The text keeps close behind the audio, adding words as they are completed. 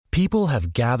People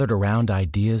have gathered around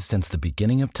ideas since the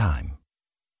beginning of time,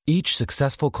 each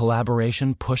successful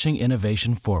collaboration pushing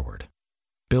innovation forward,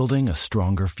 building a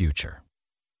stronger future.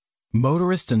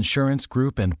 Motorists Insurance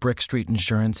Group and Brick Street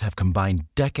Insurance have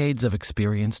combined decades of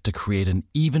experience to create an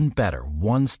even better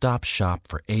one-stop shop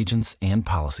for agents and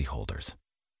policyholders,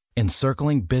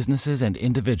 encircling businesses and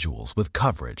individuals with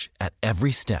coverage at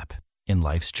every step in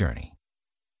life's journey.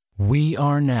 We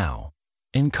are now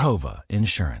Encova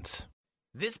Insurance.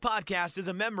 This podcast is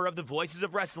a member of the Voices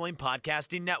of Wrestling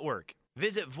Podcasting Network.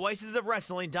 Visit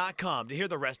voicesofwrestling.com to hear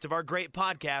the rest of our great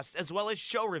podcasts, as well as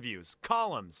show reviews,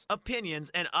 columns,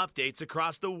 opinions, and updates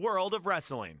across the world of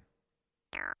wrestling.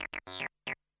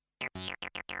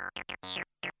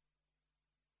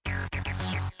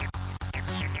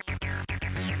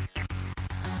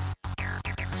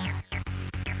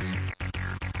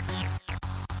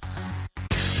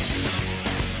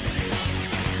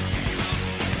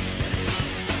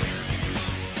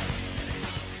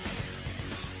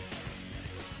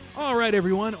 All right,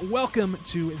 everyone, welcome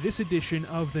to this edition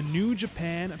of the New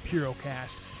Japan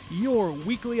Purocast, your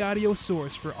weekly audio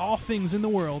source for all things in the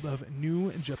world of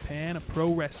New Japan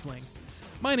Pro Wrestling.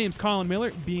 My name's Colin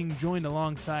Miller, being joined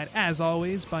alongside, as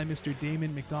always, by Mr.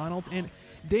 Damon McDonald. And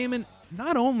Damon,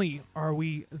 not only are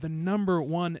we the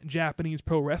 #1 Japanese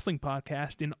pro wrestling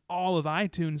podcast in all of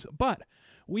iTunes, but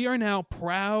we are now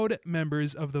proud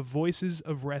members of the Voices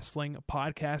of Wrestling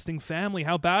podcasting family.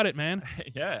 How about it, man?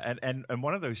 Yeah, and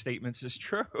one of those statements is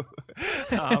true.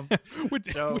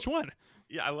 Which one?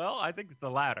 Yeah, well, I think the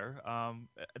latter. And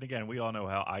again, we all know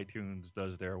how iTunes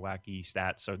does their wacky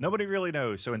stats, so nobody really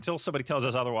knows. So until somebody tells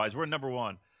us otherwise, we're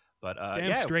 #1. But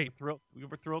Damn straight. We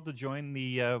were thrilled to join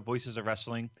the Voices of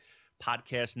Wrestling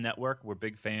podcast network. We're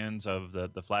big fans of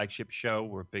the flagship show.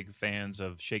 We're big fans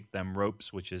of Shake Them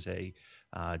Ropes, which is a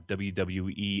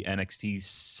WWE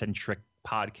NXT-centric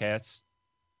podcast.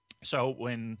 So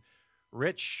when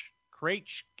Rich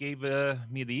Craich gave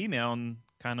me the email and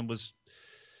kind of was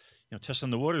testing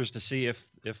the waters to see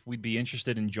if we'd be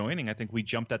interested in joining, I think we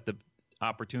jumped at the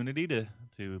opportunity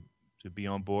to be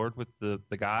on board with the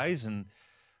guys, and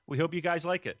we hope you guys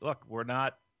like it. Look, we're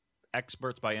not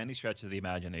experts by any stretch of the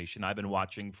imagination. I've been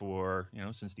watching for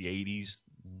since the 80s.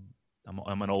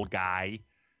 I'm an old guy.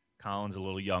 Colin's a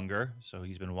little younger, so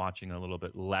he's been watching a little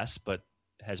bit less, but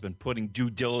has been putting due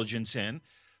diligence in.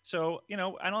 So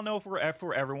I don't know if we're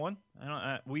for everyone.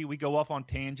 We go off on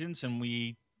tangents, and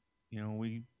we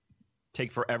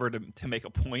take forever to make a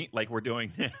point like we're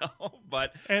doing now.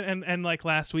 But and like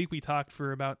last week, we talked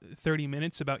for about 30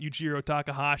 minutes about Yujiro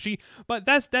Takahashi. But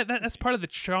that's part of the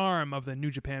charm of the New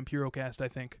Japan Purocast, I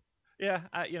think. Yeah,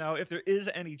 if there is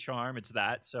any charm, it's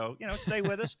that. So stay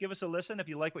with us, give us a listen. If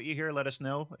you like what you hear, let us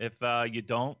know. If you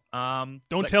don't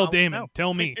tell Damon.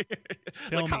 Tell me.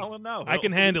 Let Colin know. I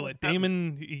can handle it.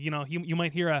 Damon, you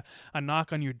might hear a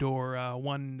knock on your door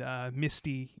one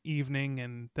misty evening,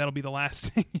 and that'll be the last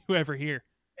thing you ever hear.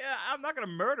 Yeah, I'm not going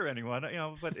to murder anyone,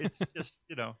 but it's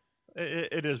just,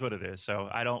 it is what it is. So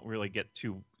I don't really get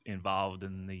too involved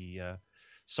in the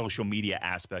social media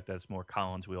aspect. That's more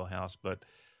Colin's wheelhouse. But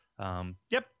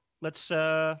yep, let's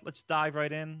dive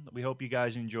right in. We hope you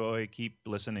guys enjoy. Keep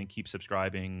listening, keep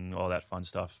subscribing, all that fun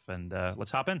stuff, and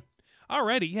let's hop in.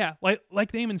 Alrighty, yeah.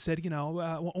 Like Damon said,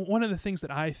 one of the things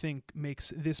that I think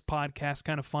makes this podcast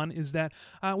kind of fun is that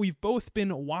we've both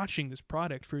been watching this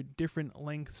product for different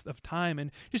lengths of time.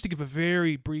 And just to give a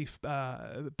very brief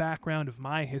background of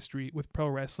my history with pro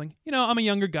wrestling, I'm a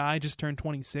younger guy, just turned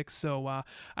 26, so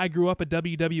I grew up a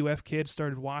WWF kid,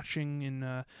 started watching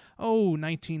in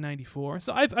 1994.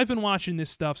 So I've been watching this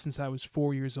stuff since I was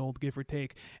 4 years old, give or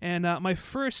take. And my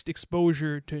first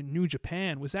exposure to New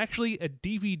Japan was actually a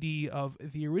DVD of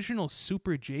the original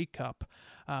Super J Cup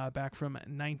back from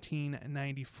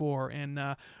 1994.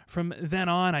 And from then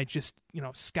on, I just,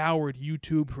 scoured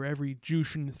YouTube for every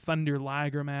Jushin Thunder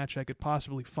Liger match I could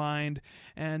possibly find.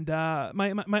 And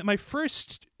my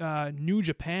first New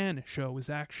Japan show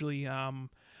was actually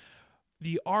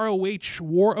the ROH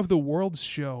War of the Worlds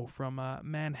show from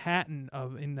Manhattan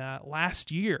in last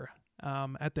year.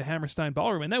 At the Hammerstein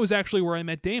Ballroom, and that was actually where I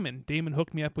met Damon. Damon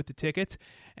hooked me up with the ticket,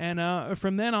 and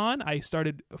from then on, I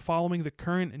started following the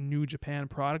current New Japan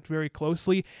product very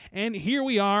closely, and here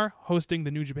we are, hosting the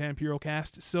New Japan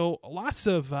Purocast, so lots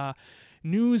of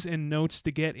news and notes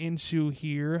to get into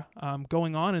here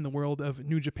going on in the world of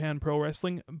New Japan Pro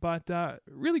Wrestling, but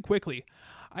really quickly,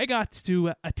 I got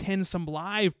to attend some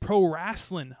live pro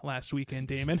wrestling last weekend,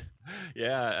 Damon.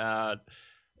 Yeah,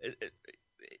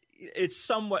 it's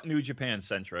somewhat New Japan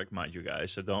centric, mind you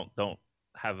guys. So don't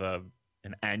have a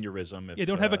an aneurysm. If, You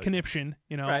don't have a conniption,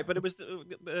 you know. Right, but it was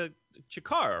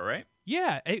Chikara, right?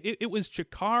 Yeah, it was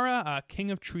Chikara,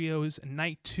 King of Trios,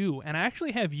 Night 2. And I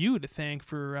actually have you to thank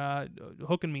for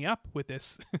hooking me up with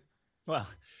this. Well,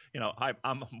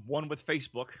 I'm one with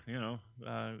Facebook,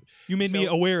 You made me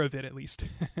aware of it, at least.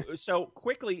 So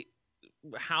quickly,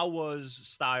 how was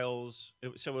Styles?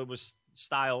 So it was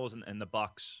Styles and the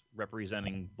Bucks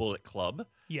representing Bullet Club.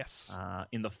 Yes.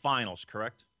 In the finals,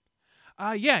 correct?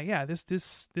 Yeah. This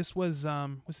was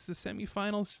this the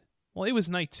semifinals? Well, it was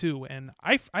night 2, and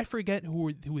I forget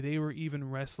who they were even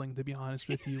wrestling, to be honest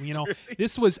with you. You know,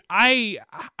 this was I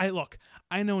look,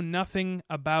 I know nothing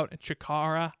about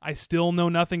Chikara. I still know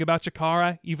nothing about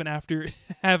Chikara, even after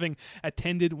having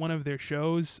attended one of their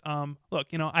shows. Look,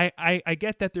 I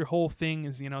get that their whole thing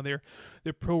is,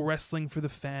 they're pro wrestling for the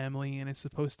family, and it's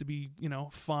supposed to be,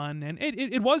 fun, and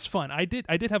it was fun. I did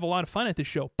have a lot of fun at this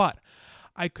show, but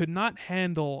I could not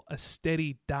handle a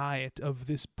steady diet of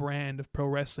this brand of pro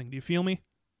wrestling. Do you feel me?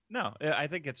 No, I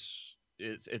think it's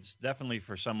definitely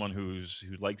for someone who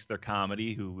likes their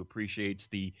comedy, who appreciates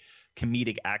the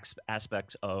comedic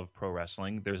aspects of pro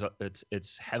wrestling.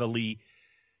 It's heavily,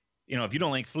 if you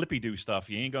don't like flippy do stuff,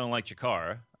 you ain't gonna like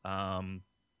Chikara.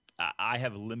 I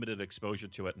have limited exposure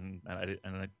to it, and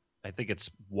I think it's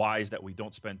wise that we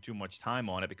don't spend too much time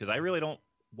on it, because I really don't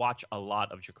watch a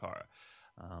lot of Chikara.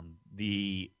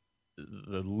 The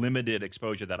limited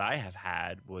exposure that I have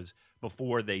had was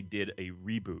before they did a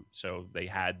reboot. So they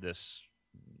had this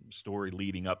story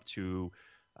leading up to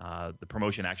the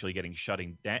promotion actually getting shut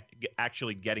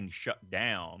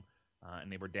down,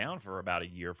 and they were down for about a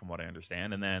year, from what I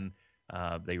understand, and then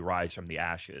they rise from the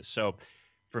ashes. So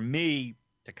for me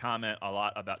to comment a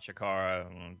lot about Chikara,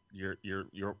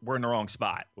 we're in the wrong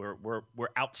spot. We're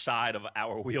outside of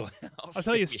our wheelhouse. I'll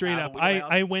tell you straight up,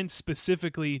 I went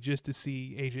specifically just to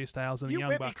see AJ Styles and the Young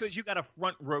Bucks. You went because you got a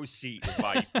front row seat.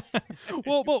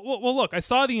 well, look, I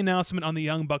saw the announcement on the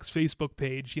Young Bucks Facebook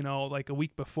page, like a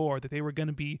week before, that they were going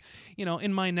to be,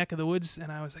 in my neck of the woods,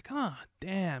 and I was like, oh,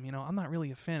 damn, I'm not really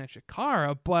a fan of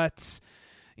Chikara, but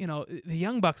the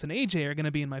Young Bucks and AJ are going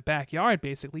to be in my backyard,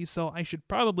 basically, so I should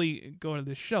probably go to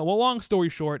this show. Well, long story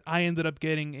short, I ended up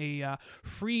getting a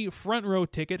free front row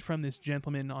ticket from this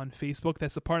gentleman on Facebook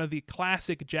that's a part of the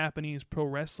classic Japanese pro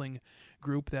wrestling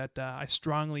group that I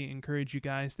strongly encourage you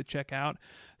guys to check out.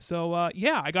 So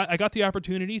I got the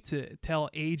opportunity to tell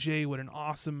AJ what an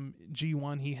awesome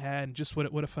G1 he had, and just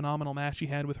what a phenomenal match he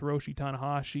had with Hiroshi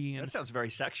Tanahashi. And that sounds very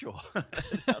sexual.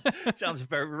 sounds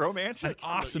very romantic. An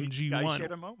awesome G1. You guys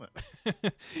shared a moment.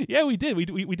 Yeah, we did.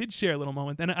 We did share a little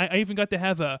moment, and I even got to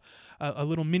have a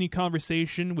little mini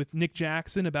conversation with Nick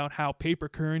Jackson about how paper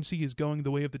currency is going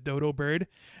the way of the dodo bird,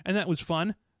 and that was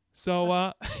fun.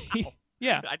 So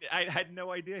yeah, I had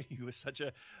no idea he was such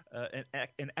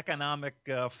an economic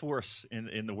force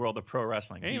in the world of pro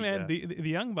wrestling. Hey, man, the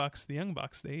Young Bucks, they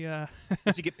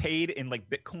does he get paid in like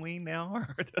Bitcoin now,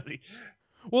 or does he?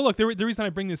 Well, look, the reason I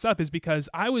bring this up is because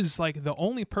I was like the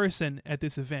only person at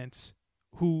this event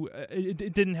who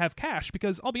didn't have cash,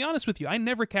 because I'll be honest with you, I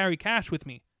never carry cash with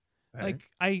me. Right.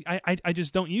 Like I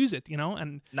just don't use it,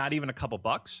 and not even a couple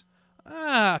bucks.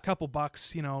 A couple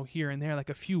bucks, here and there, like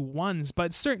a few ones,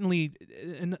 but certainly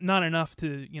not enough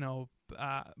to,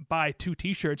 buy 2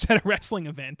 T-shirts at a wrestling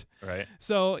event. Right.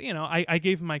 So, I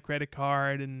gave him my credit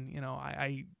card, and,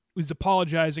 I was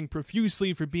apologizing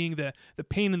profusely for being the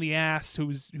pain in the ass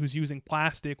who's using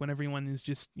plastic when everyone is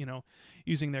just,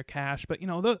 using their cash. But,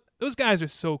 those guys are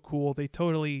so cool. They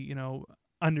totally,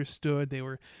 understood. They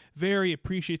were very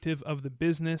appreciative of the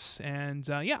business, and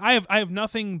I have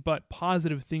nothing but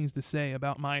positive things to say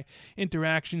about my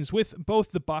interactions with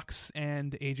both the Bucks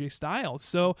and AJ Styles.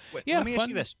 So let me ask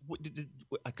you this,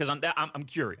 because I'm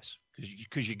curious,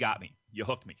 because you got me, you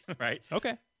hooked me, right?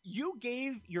 Okay. You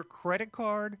gave your credit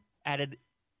card at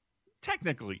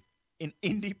technically an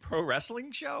indie pro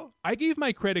wrestling show? I gave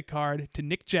my credit card to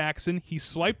Nick Jackson. He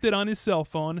swiped it on his cell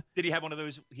phone. Did he have one of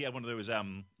those? He had one of those.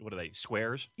 What are they?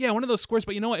 Squares? Yeah, one of those squares.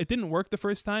 But you know what? It didn't work the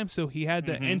first time, so he had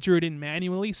to enter it in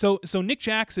manually. So Nick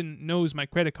Jackson knows my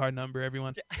credit card number.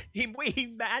 Everyone. He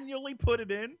manually put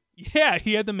it in. Yeah,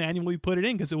 he had to manually put it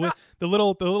in because it was the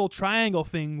little triangle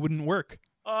thing wouldn't work.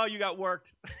 Oh, you got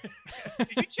worked.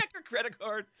 Did you check your credit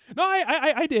card? No,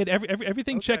 I did.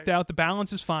 Everything checked out. The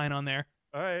balance is fine on there.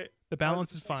 All right. The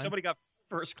balance is fine. Somebody got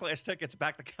first class tickets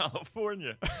back to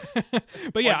California.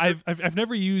 But yeah, I've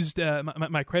never used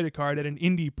my credit card at an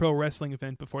indie pro wrestling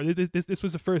event before. This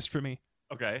was a first for me.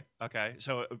 Okay.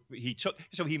 So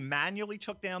he manually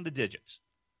took down the digits.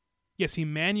 Yes, he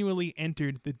manually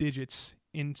entered the digits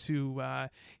into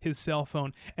his cell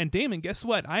phone. And Damon, guess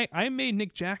what? I made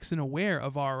Nick Jackson aware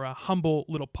of our humble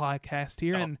little podcast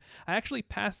here, and I actually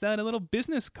passed out a little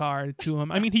business card to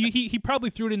him. I mean, he probably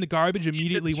threw it in the garbage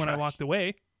immediately when I walked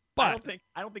away. But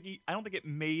I don't think it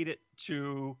made it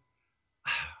to.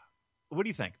 What do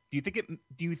you think? Do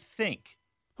you think?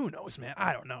 Who knows, man?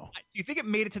 I don't know. Do you think it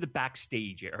made it to the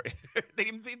backstage area? Do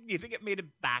you think it made it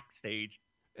backstage?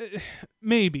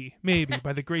 Maybe,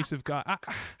 by the grace of God.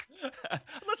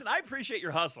 Listen, I appreciate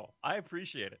your hustle. I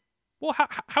appreciate it. Well,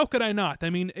 how could I not? I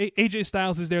mean, AJ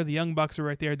Styles is there. The Young Bucks are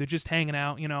right there. They're just hanging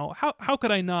out. You know, how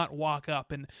could I not walk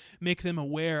up and make them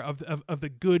aware of the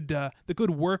good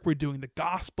work we're doing, the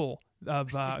gospel of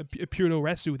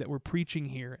Puroresu that we're preaching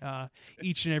here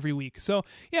each and every week. So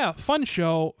yeah, fun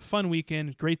show, fun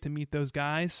weekend. Great to meet those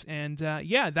guys, and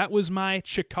yeah, that was my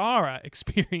Chikara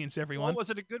experience. Everyone, well,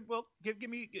 was it a good? Well, give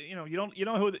me. You know, you don't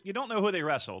know who they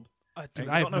wrestled. Dude,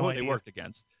 you I don't have know no who idea. they worked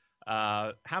against.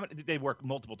 How many did they work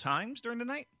multiple times during the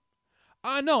night?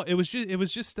 No, it was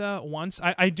just once.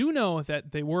 I do know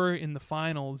that they were in the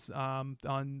finals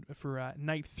for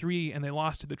night 3, and they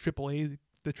lost to the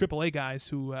AAA guys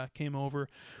who came over.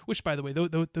 Which, by the way,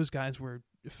 those guys were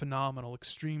phenomenal,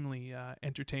 extremely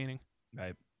entertaining.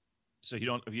 Right. So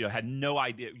you had no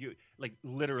idea. You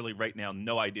literally right now,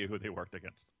 no idea who they worked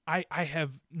against. I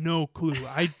have no clue.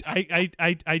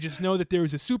 I just know that there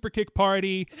was a super kick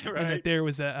party Right. and that there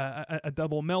was a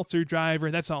double Meltzer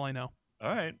driver. That's all I know.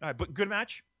 All right. But good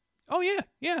match. Oh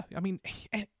yeah. I mean,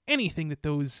 anything that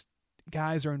those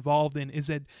guys are involved in is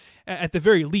at the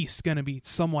very least going to be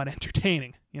somewhat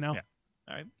entertaining. You know.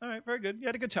 Yeah. All right. Very good. You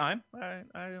had a good time. I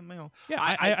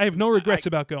have no regrets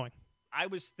about going. I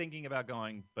was thinking about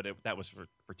going, but that was for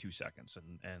 2 seconds,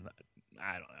 and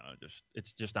I don't know.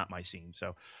 It's just not my scene.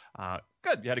 So,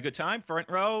 good. You had a good time. Front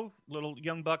row, little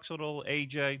Young Bucks, little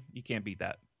AJ. You can't beat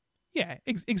that. Yeah,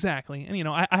 exactly. And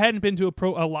I hadn't been to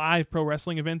a live pro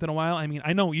wrestling event in a while. I mean,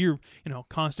 I know you're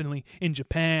constantly in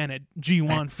Japan at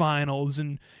G1 finals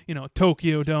and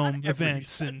Tokyo Dome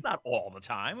events. That's not all the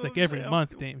time. Like every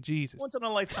month, Dave. Jesus, once in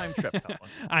a lifetime trip.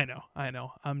 I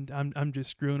know. I'm just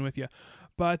screwing with you.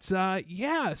 But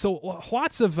yeah, so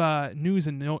lots of news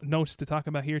and notes to talk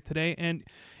about here today. And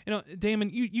Damon,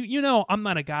 you know I'm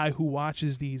not a guy who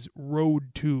watches these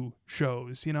Road to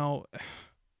shows.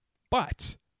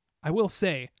 But I will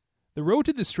say, the Road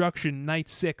to Destruction Night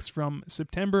 6 from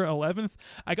September 11th,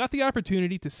 I got the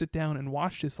opportunity to sit down and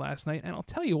watch this last night, and I'll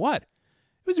tell you what, it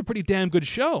was a pretty damn good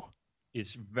show.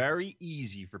 It's very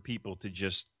easy for people to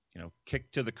just,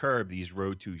 kick to the curb these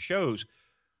Road to shows.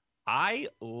 I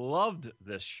loved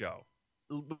this show.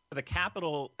 With a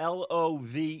capital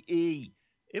LOVE.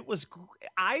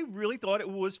 I really thought it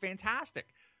was fantastic.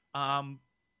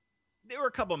 There were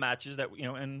a couple of matches that,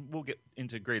 and we'll get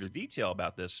into greater detail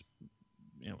about this,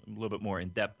 a little bit more in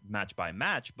depth match by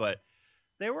match, but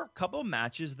there were a couple of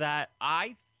matches that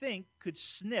I think could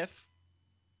sniff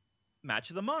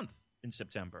match of the month in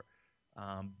September.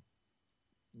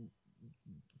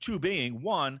 Two being,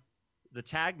 one, the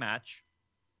tag match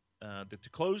to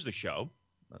close the show.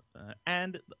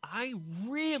 And I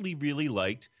really, really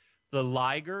liked the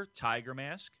Liger Tiger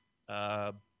Mask,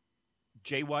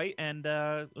 Jay White and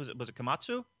was it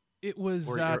Komatsu? It was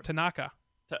Tanaka.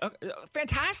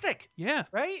 Fantastic. Yeah.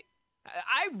 Right?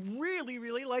 I really,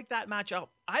 really like that matchup.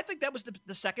 I think that was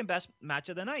the second best match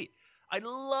of the night. I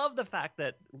love the fact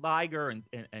that Liger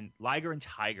and Liger and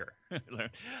Tiger,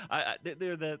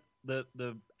 they're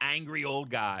the angry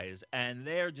old guys, and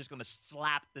they're just going to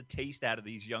slap the taste out of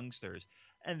these youngsters,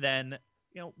 and then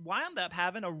wound up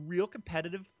having a real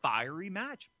competitive, fiery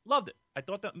match. Loved it. I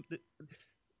thought that.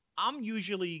 I'm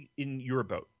usually in your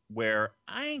boat where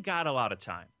I ain't got a lot of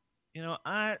time.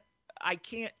 I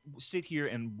can't sit here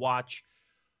and watch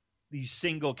these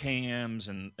single cams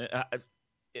and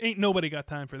ain't nobody got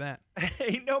time for that.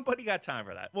 Ain't nobody got time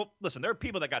for that. Well, listen, there are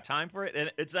people that got time for it,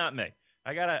 and it's not me.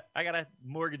 I got a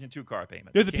mortgage and 2 car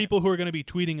payments. They're the people who are going to be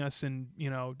tweeting us and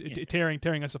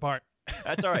tearing us apart.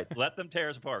 That's all right. Let them tear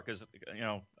us apart because I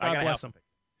got to help them.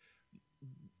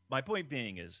 My point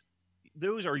being is,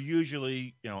 those are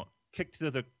usually, kick to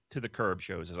the curb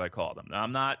shows, as I call them. Now,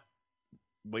 I'm not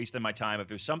wasting my time. If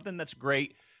there's something that's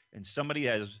great and somebody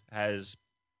has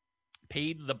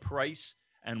paid the price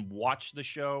and watched the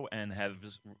show and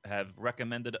have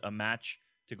recommended a match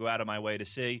to go out of my way to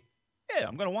see, yeah,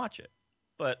 I'm going to watch it.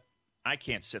 But I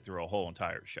can't sit through a whole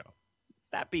entire show.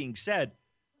 That being said,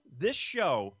 this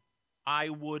show, I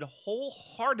would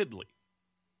wholeheartedly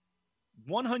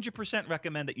 100%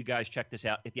 recommend that you guys check this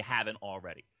out if you haven't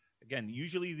already. Again,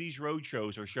 usually these road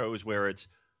shows are shows where it's,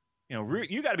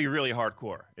 you got to be really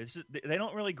hardcore. They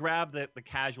don't really grab the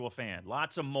casual fan.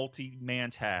 Lots of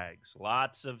multi-man tags,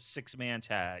 lots of 6-man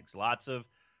tags, lots of,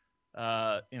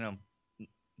 not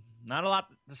a lot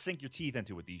to sink your teeth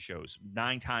into with these shows.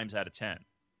 9 times out of 10,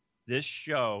 this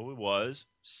show was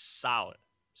solid.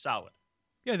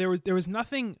 Yeah, there was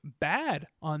nothing bad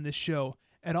on this show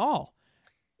at all.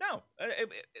 No,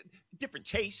 different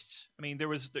tastes. I mean, there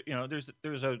was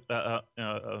a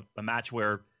match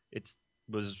where it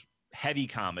was heavy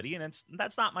comedy, and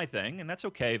that's not my thing, and that's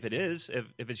okay if it is.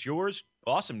 If it's yours,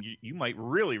 awesome. You might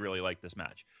really, really like this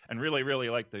match and really, really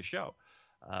like this show.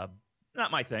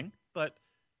 Not my thing, but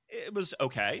it was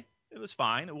okay. It was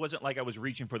fine. It wasn't like I was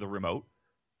reaching for the remote,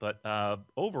 but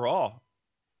overall,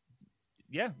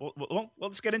 yeah. Well,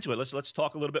 let's get into it. Let's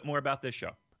talk a little bit more about this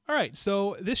show. All right,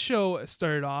 so this show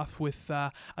started off with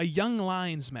a Young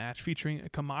Lions match featuring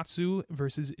Komatsu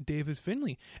versus David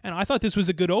Finlay, and I thought this was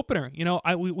a good opener.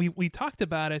 We talked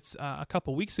about it a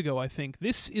couple weeks ago. I think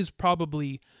this is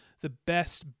probably the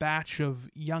best batch of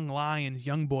Young Lions,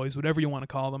 Young Boys, whatever you want to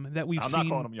call them, that we've seen. I'm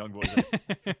not calling them Young Boys.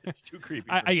 It's too creepy.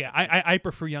 I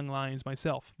prefer Young Lions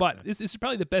myself, but this is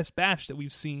probably the best batch that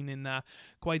we've seen in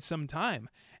quite some time.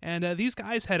 And these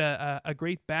guys had a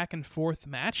great back and forth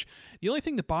match. The only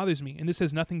thing that bothers me, and this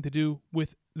has nothing to do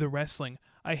with the wrestling,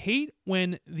 I hate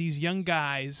when these young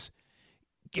guys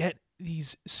get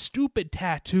these stupid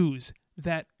tattoos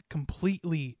that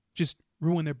completely just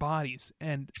ruin their bodies.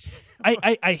 And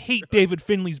I hate David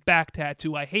Finlay's back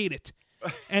tattoo. I hate it.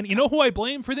 And you know who I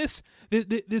blame for this?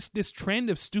 This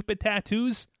trend of stupid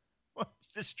tattoos?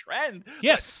 This trend?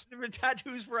 Yes. Different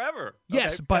tattoos forever.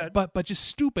 Yes, Okay, but just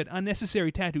stupid, unnecessary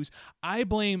tattoos. I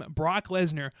blame Brock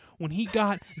Lesnar when he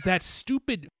got that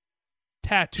stupid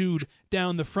tattooed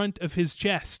down the front of his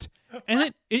chest. And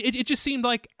then it just seemed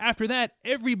like after that,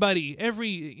 everybody,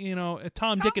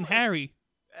 Tom, Dick, and Harry.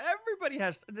 Everybody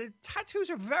has the tattoos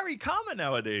are very common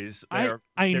nowadays. I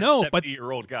know, but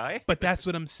 70-year-old guy. But that's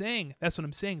what I'm saying.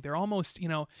 They're almost,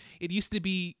 it used to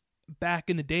be back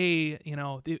in the day,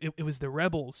 it was the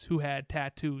rebels who had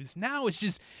tattoos. Now it's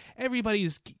just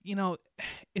everybody's,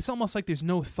 it's almost like there's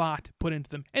no thought put into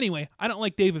them. Anyway, I don't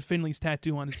like David Finlay's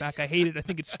tattoo on his back. I hate it. I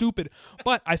think it's stupid.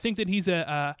 But I think that he's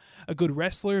a good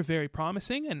wrestler, very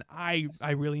promising, and I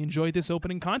really enjoyed this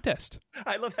opening contest.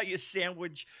 I love how you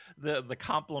sandwich the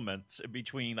compliments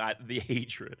between the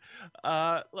hatred.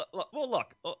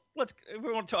 Look, if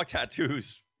we want to talk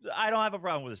tattoos, I don't have a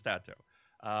problem with his tattoo.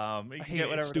 He can get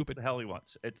whatever the hell he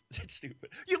wants. It's stupid.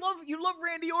 You love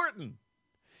Randy Orton.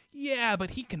 Yeah,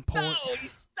 but he can pull. No,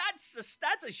 that's a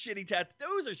shitty tattoo.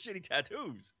 Those are shitty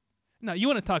tattoos. No, you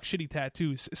want to talk shitty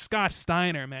tattoos? Scott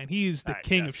Steiner, man, he's the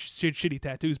king of shitty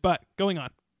tattoos. But going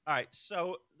on. All right,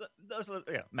 so those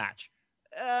match.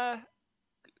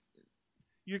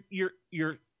 You're.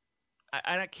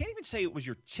 And I can't even say it was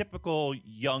your typical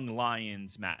Young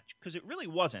Lions match because it really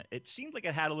wasn't. It seemed like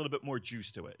it had a little bit more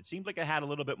juice to it. It seemed like it had a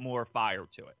little bit more fire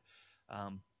to it.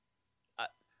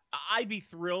 I'd be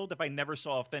thrilled if I never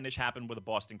saw a finish happen with a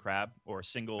Boston Crab or a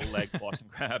single-leg Boston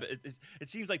Crab. It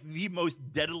seems like the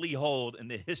most deadly hold in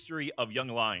the history of Young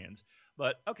Lions.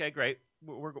 But, okay, great.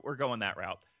 We're going that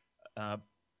route.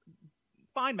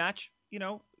 Fine match,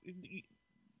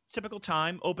 typical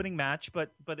time opening match,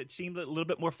 but it seemed a little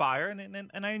bit more fire,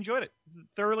 and I enjoyed it.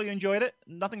 Thoroughly enjoyed it.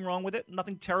 Nothing wrong with it.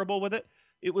 Nothing terrible with it.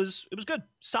 It was good.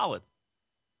 Solid.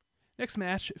 Next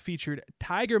match featured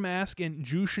Tiger Mask and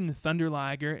Jushin Thunder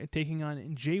Liger taking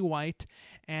on Jay White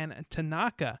and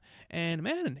Tanaka. And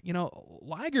man,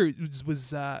 Liger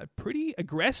was pretty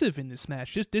aggressive in this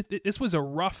match. This was a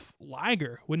rough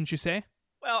Liger, wouldn't you say?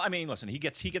 Well, I mean, listen, he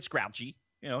gets grouchy.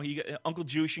 Uncle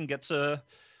Jushin gets a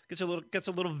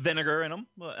little vinegar in him,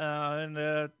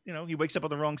 and he wakes up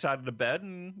on the wrong side of the bed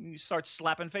and he starts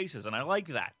slapping faces, and I like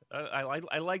that.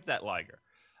 I like that Liger.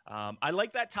 I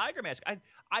like that Tiger Mask.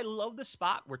 I love the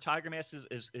spot where Tiger Mask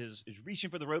is reaching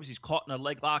for the ropes. He's caught in a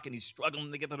leg lock and he's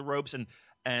struggling to get to the ropes,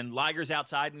 and Liger's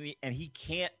outside and he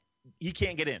can't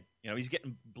get in. He's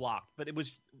getting blocked. But it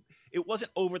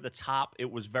wasn't over the top.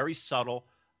 It was very subtle.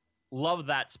 Love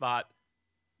that spot.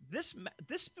 This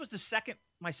was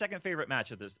my second favorite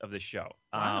match of this show.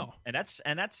 Wow. And that's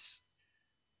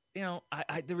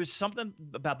there was something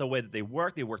about the way that they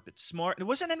worked. They worked it smart. There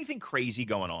wasn't anything crazy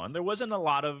going on. There wasn't a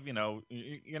lot of,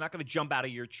 you're not going to jump out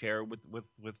of your chair with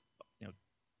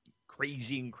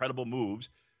crazy, incredible moves.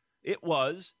 It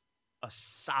was a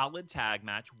solid tag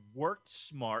match, worked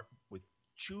smart with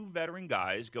two veteran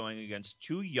guys going against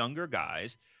two younger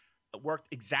guys. It worked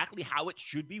exactly how it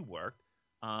should be worked.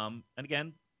 And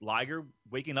again, Liger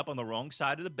waking up on the wrong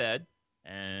side of the bed,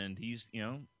 and he's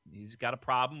got a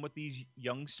problem with these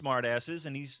young smartasses,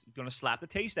 and he's going to slap the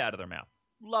taste out of their mouth.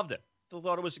 Loved it.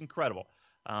 Thought it was incredible.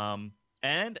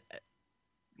 And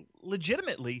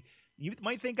legitimately, you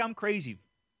might think I'm crazy.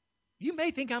 You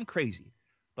may think I'm crazy,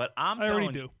 but I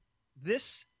already do.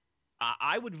 This,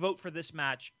 I would vote for this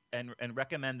match and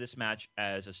recommend this match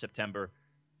as a September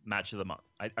match of the month.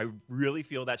 I really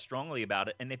feel that strongly about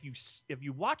it. And if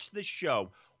you watch this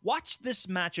show, watch this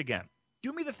match again.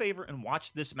 Do me the favor and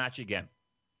watch this match again.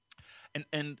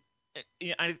 And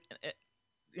I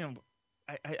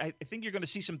think you're going to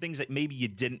see some things that maybe you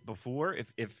didn't before.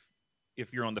 If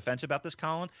you're on the fence about this,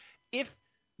 Colin, if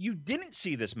you didn't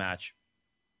see this match,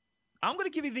 I'm going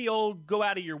to give you the old go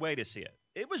out of your way to see it.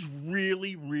 It was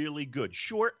really, really good.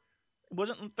 Short. It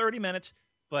wasn't 30 minutes,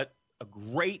 but a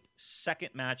great second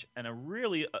match and a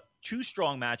really two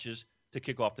strong matches to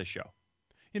kick off the show.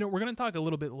 We're going to talk a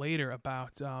little bit later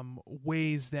about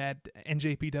ways that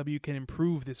NJPW can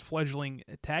improve this fledgling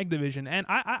tag division. And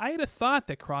I had a thought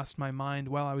that crossed my mind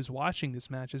while I was watching this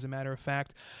match, as a matter of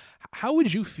fact. How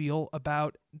would you feel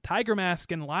about Tiger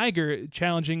Mask and Liger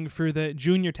challenging for the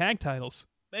junior tag titles?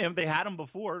 They had them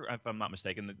before, if I'm not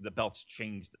mistaken. The belts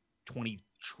changed 20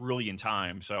 trillion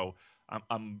times, so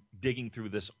I'm digging through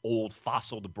this old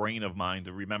fossiled brain of mine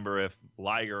to remember if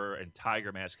Liger and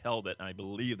Tiger Mask held it, and I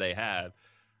believe they have.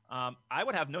 I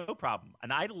would have no problem,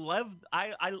 and I love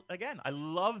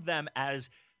them as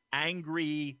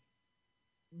angry,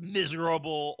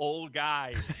 miserable old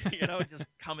guys, just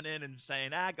coming in and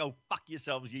saying, go fuck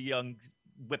yourselves, you young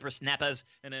whippersnappers,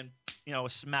 and then a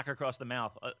smack across the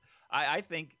mouth. I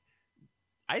think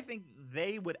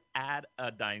they would add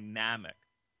a dynamic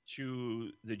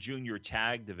to the junior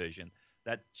tag division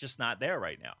that's just not there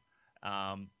right now.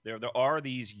 There are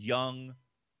these young,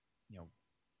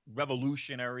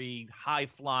 revolutionary,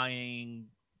 high-flying,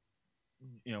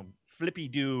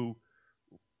 flippy-do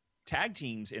tag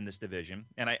teams in this division,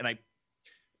 and I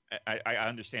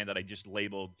understand that I just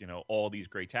labeled all these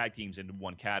great tag teams into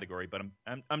one category, but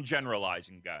I'm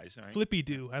generalizing, guys. Right?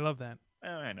 Flippy-do, I love that.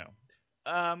 I know.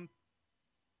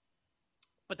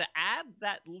 But to add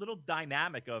that little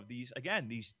dynamic of these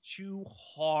two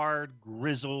hard,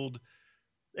 grizzled,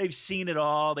 they've seen it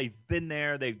all, they've been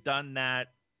there, they've done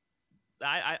that.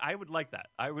 I would like that.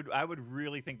 I would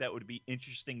really think that would be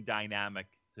interesting dynamic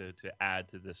to add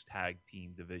to this tag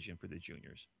team division for the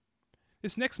juniors.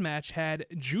 This next match had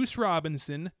Juice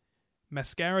Robinson,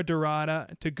 Mascara Dorada,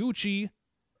 Taguchi,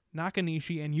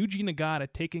 Nakanishi, and Yuji Nagata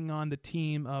taking on the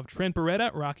team of Trent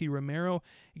Beretta, Rocky Romero,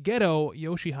 Geto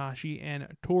Yoshihashi,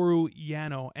 and Toru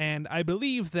Yano. And I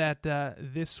believe that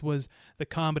this was the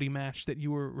comedy match that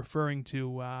you were referring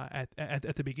to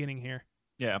at the beginning here.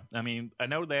 Yeah, I mean, I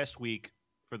know last week,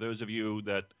 for those of you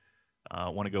that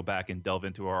want to go back and delve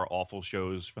into our awful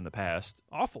shows from the past.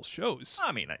 Awful shows?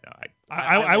 I mean,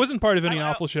 I wasn't part of any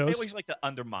awful shows. I always like to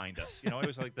undermine us. I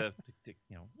always like to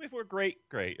if we're great,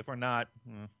 great. If we're not,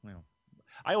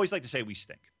 I always like to say we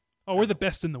stink. Oh, we're the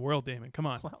best in the world, Damon. Come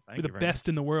on. Well, we're the best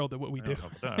in the world at what we do.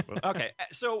 Okay,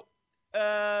 so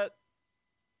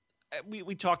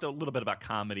we talked a little bit about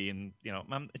comedy, and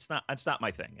it's not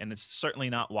my thing, and it's certainly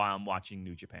not why I'm watching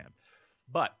New Japan.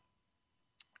 But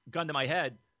gun to my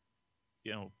head,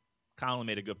 Colin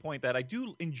made a good point that I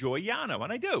do enjoy Yano,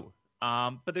 and I do.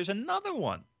 But there's another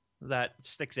one that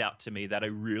sticks out to me that I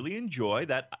really enjoy.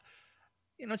 That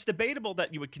it's debatable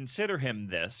that you would consider him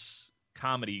this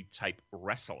comedy type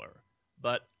wrestler,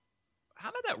 but how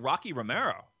about that Rocky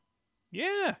Romero?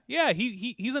 Yeah,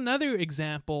 he's another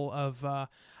example of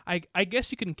I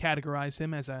guess you can categorize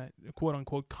him as a quote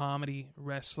unquote comedy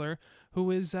wrestler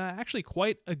who is actually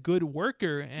quite a good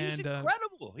worker. And he's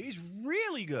incredible. He's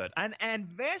really good and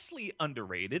vastly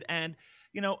underrated. And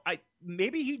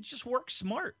maybe he just works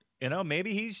smart.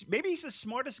 Maybe he's the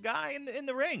smartest guy in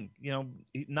the ring.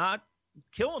 Not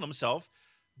killing himself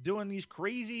doing these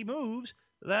crazy moves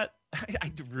that I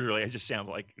just sound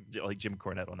like Jim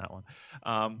Cornette on that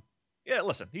one. Yeah,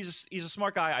 listen, he's a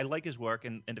smart guy. I like his work,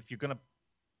 and if you're gonna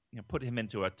put him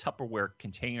into a Tupperware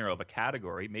container of a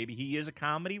category, maybe he is a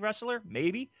comedy wrestler,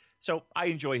 maybe. So I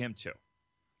enjoy him too.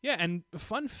 Yeah, and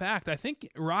fun fact, I think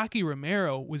Rocky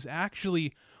Romero was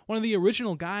actually one of the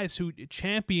original guys who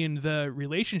championed the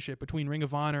relationship between Ring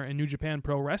of Honor and New Japan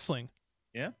Pro Wrestling.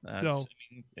 Yeah,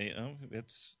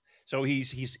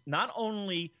 he's not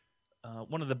only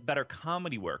one of the better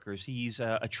comedy workers, he's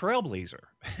a trailblazer.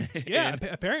 Yeah,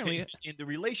 apparently. In the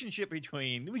relationship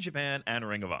between New Japan and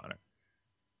Ring of Honor.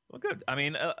 Well, good. I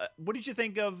mean, what did you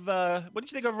think of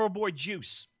our boy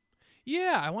Juice?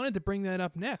 Yeah, I wanted to bring that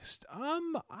up next.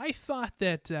 I thought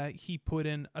that he put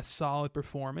in a solid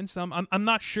performance. I'm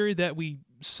not sure that we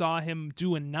saw him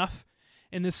do enough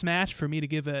in this match for me to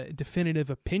give a definitive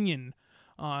opinion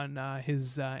on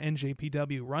his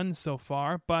NJPW run so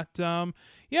far. But I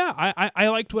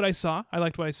liked what I saw.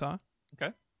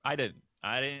 Okay, I didn't.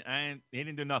 He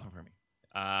didn't do nothing for me.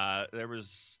 There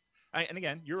was, and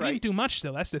again, you're He right. didn't do much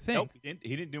though. That's the thing. Nope,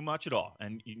 he didn't do much at all.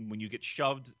 And when you get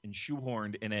shoved and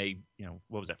shoehorned in a,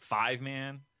 what was that,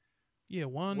 5-man? Yeah,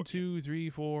 1, 2, 3,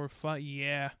 4, 5.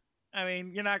 Yeah. I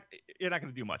mean, you're not going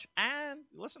to do much. And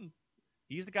listen,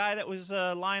 he's the guy that was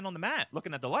lying on the mat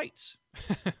looking at the lights.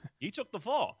 He took the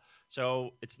fall.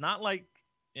 So it's not like,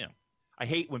 I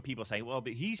hate when people say, well,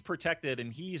 he's protected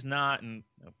and he's not, and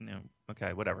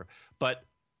okay, whatever. But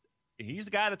he's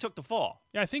the guy that took the fall.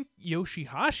 Yeah, I think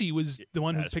Yoshihashi was the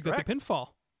one who picked up the pinfall.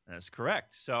 That's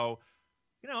correct. So,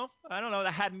 I don't know.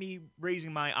 That had me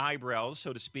raising my eyebrows,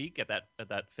 so to speak, at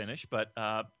that finish. But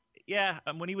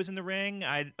when he was in the ring,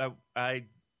 I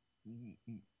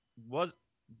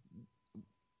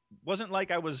wasn't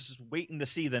like I was waiting to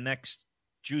see the next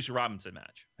Juice Robinson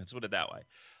match. Let's put it that way.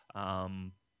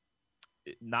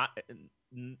 Not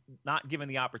given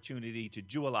the opportunity to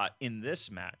do a lot in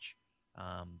this match,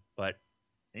 but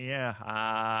yeah,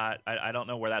 I don't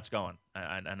know where that's going,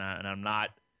 and I'm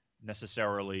not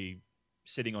necessarily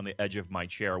sitting on the edge of my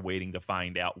chair waiting to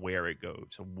find out where it goes.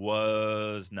 So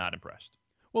was not impressed.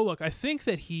 Well, look, I think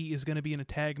that he is going to be in a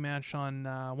tag match on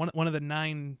one of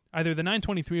the either the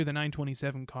 923 or the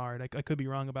 927 card. I could be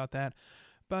wrong about that.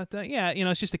 But,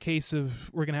 it's just a case of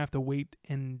we're going to have to wait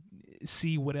and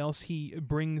see what else he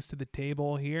brings to the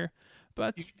table here.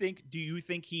 But do you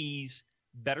think he's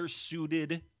better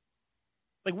suited?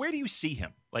 Like, where do you see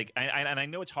him? Like, and I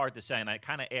know it's hard to say, and I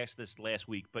kind of asked this last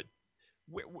week, but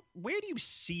where do you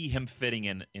see him fitting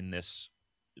in this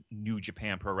New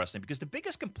Japan Pro Wrestling? Because the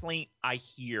biggest complaint I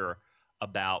hear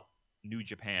about New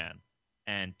Japan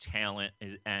and talent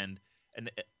is, and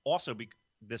also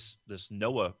this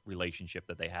Noah relationship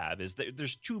that they have is that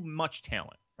there's too much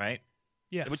talent, right?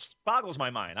 Yes. Which boggles my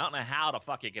mind. I don't know how the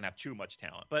fuck you can have too much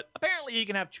talent, but apparently you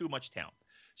can have too much talent.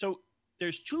 So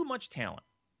there's too much talent,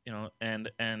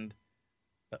 and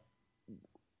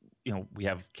we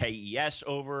have KES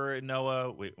over in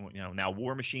Noah. Now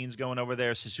War Machine's going over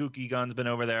there. Suzuki Gun's been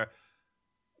over there.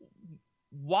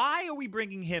 Why are we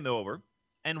bringing him over?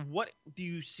 And what do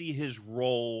you see his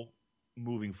role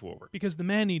moving forward? Because the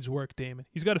man needs work, Damon.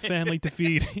 He's got a family to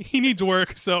feed. He needs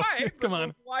work, so right, come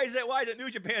on. Why is it New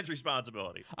Japan's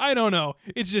responsibility? I don't know.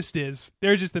 It just is.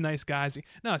 They're just the nice guys.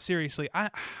 No, seriously,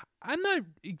 I'm not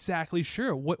exactly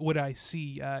sure what would I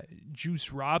see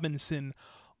Juice Robinson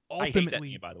ultimately. I hate that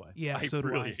name, by the way. Yeah, I so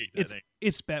really do I. hate that name.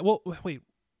 It's bad. Well, wait.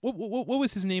 What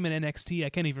was his name in NXT? I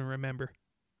can't even remember.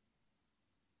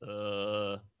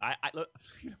 I look.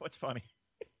 What's funny?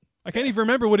 I can't even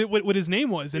remember what his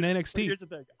name was in NXT. Here's the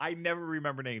thing. I never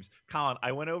remember names. Colin,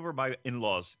 I went over my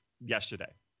in-laws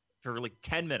yesterday for like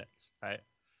 10 minutes. Right?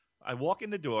 I walk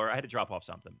in the door. I had to drop off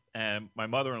something, and my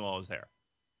mother-in-law was there.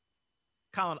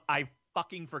 Colin, I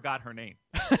fucking forgot her name.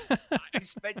 I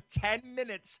spent 10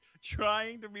 minutes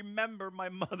trying to remember my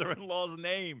mother-in-law's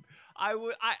name. I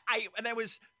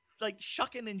was like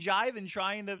shucking and jiving,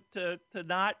 trying to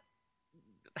not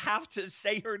have to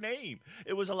say her name.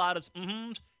 It was a lot of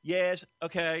yes,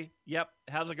 okay, yep,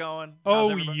 how's it going?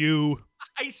 You.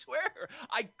 I swear,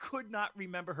 I could not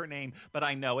remember her name, but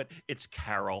I know it. It's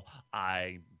Carol.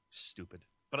 I'm stupid.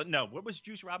 But no, what was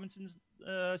Juice Robinson's?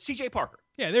 CJ Parker.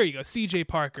 Yeah, there you go, CJ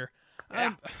Parker.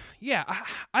 Yeah.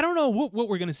 I don't know what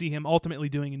we're going to see him ultimately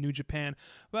doing in New Japan,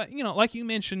 but like you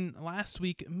mentioned last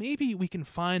week, maybe we can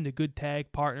find a good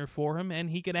tag partner for him, and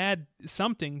he could add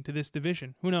something to this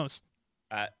division. Who knows?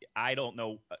 I don't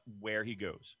know where he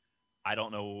goes. I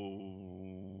don't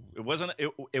know. It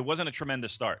wasn't a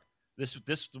tremendous start. This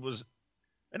was,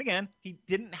 and again, he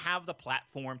didn't have the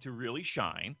platform to really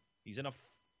shine. He's in a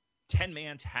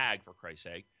 10-man tag, for Christ's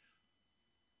sake.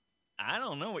 I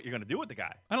don't know what you're going to do with the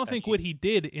guy. I don't think what he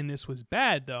did in this was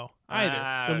bad, though,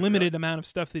 either. The limited amount of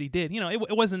stuff that he did.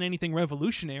 It wasn't anything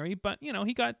revolutionary, but,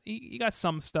 he got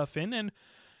some stuff in, and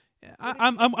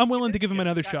I'm willing to give him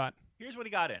another shot. Here's what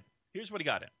he got in.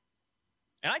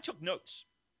 And I took notes.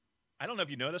 I don't know if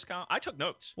you know this, Colin. I took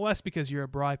notes. Well, that's because you're a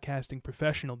broadcasting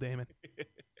professional, Damon.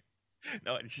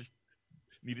 No, I just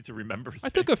needed to remember things. I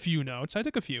took a few notes.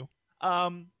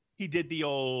 He did the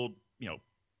old,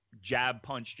 jab,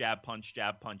 punch, jab, punch,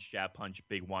 jab, punch, jab, punch,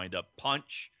 big wind-up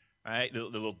punch, right? The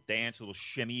little dance, a little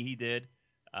shimmy he did.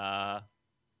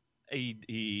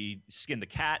 He skinned the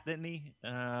cat, didn't he?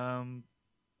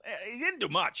 He didn't do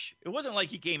much. It wasn't like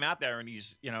he came out there and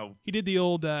he's, He did the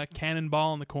old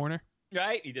cannonball in the corner.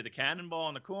 Right? He did the cannonball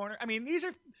in the corner. I mean, these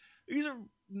These are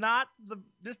not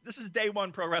this is day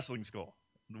one pro wrestling school,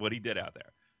 what he did out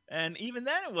there. And even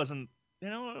then it wasn't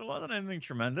anything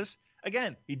tremendous.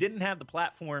 Again, he didn't have the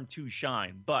platform to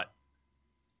shine, but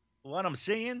what I'm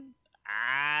seeing,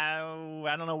 I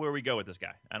don't know where we go with this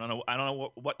guy. I don't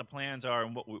know what the plans are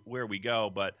and where we go,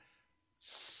 but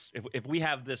if we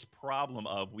have this problem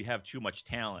of we have too much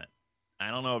talent, I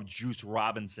don't know if Juice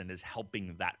Robinson is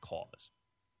helping that cause.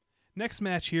 Next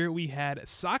match here, we had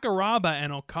Sakuraba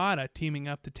and Okada teaming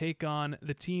up to take on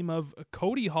the team of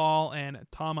Cody Hall and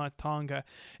Tama Tonga.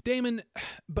 Damon,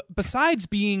 besides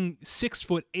being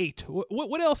 6'8",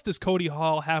 what else does Cody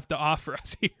Hall have to offer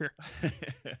us here?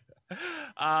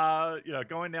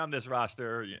 Going down this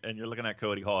roster and you're looking at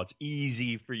Cody Hall, it's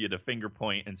easy for you to finger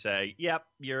point and say, yep,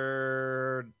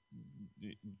 you're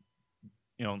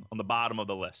on the bottom of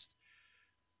the list.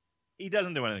 He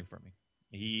doesn't do anything for me.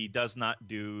 He does not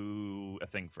do a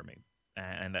thing for me.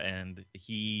 And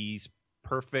he's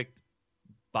perfect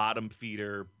bottom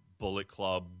feeder Bullet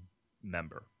Club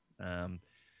member.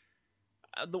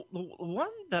 The one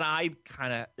that I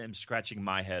kind of am scratching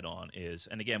my head on is,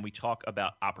 and again, we talk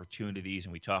about opportunities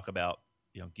and we talk about,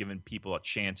 giving people a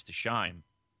chance to shine.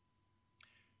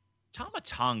 Tama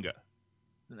Tonga.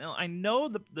 Now, I know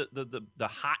the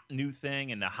hot new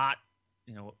thing and the hot,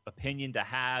 opinion to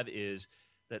have is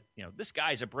that, this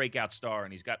guy's a breakout star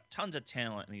and he's got tons of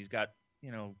talent and he's got,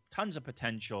 tons of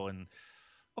potential. And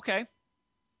okay,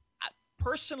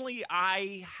 personally,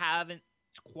 I haven't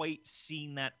quite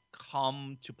seen that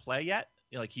come to play yet.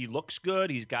 Like, he looks good.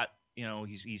 He's got,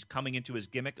 he's coming into his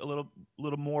gimmick a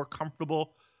little more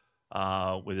comfortable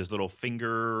with his little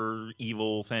finger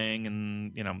evil thing.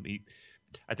 And,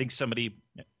 I think somebody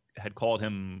had called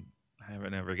him, I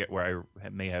never forget where I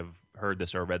may have heard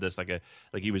this or read this, like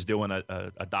he was doing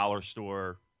a dollar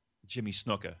store Jimmy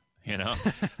Snuka,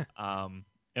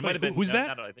 It might have been who's that?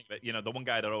 Not that I think, but the one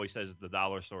guy that always says the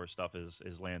dollar store stuff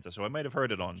is Lanza. So I might have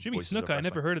heard it on Jimmy Voices of Snuka. I Wrestling.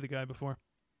 never heard of the guy before.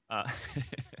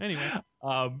 Anyway,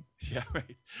 yeah,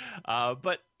 right.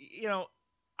 But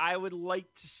I would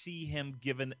like to see him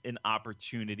given an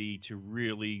opportunity to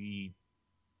really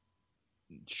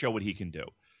show what he can do.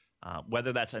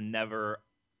 Whether that's a never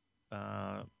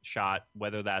shot,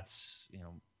 whether that's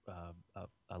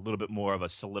a little bit more of a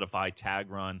solidified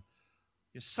tag run,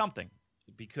 is something.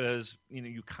 Because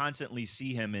you constantly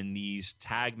see him in these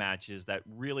tag matches that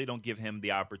really don't give him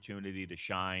the opportunity to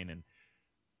shine. And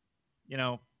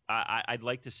I'd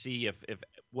like to see if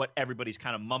what everybody's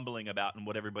kind of mumbling about and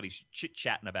what everybody's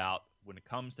chit-chatting about when it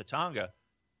comes to Tonga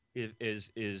is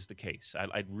the case.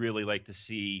 I'd really like to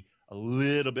see a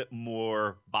little bit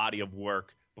more body of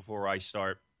work before I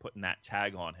start putting that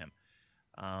tag on him.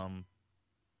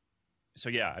 So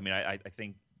yeah, I mean, I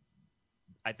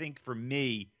think for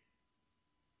me,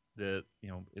 the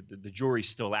jury's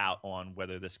still out on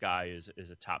whether this guy is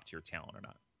a top tier talent or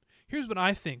not. Here's what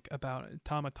I think about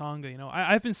Tama Tonga.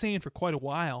 I've been saying for quite a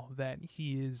while that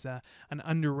he is an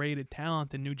underrated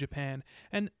talent in New Japan.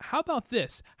 And how about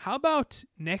this? How about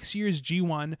next year's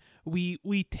G1?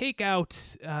 We take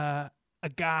out a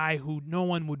guy who no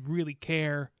one would really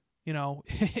care,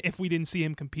 if we didn't see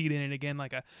him compete in it again,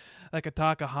 like a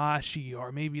Takahashi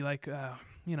or maybe like a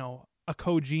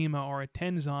Kojima or a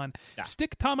Tenzan. Yeah.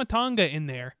 Stick Tama Tonga in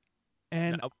there,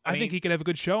 and I think he could have a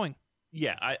good showing.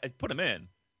 Yeah, I put him in.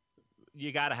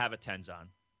 You got to have a Tenzan.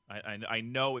 I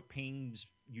know it pains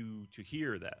you to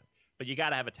hear that, but you got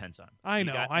to have a Tenzan. I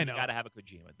know. You got to have a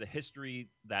Kojima. The history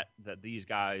that these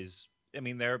guys, I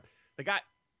mean, they got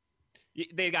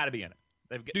to be in it.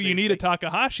 Do you need a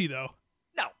Takahashi though?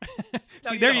 No.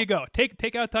 See, there you go.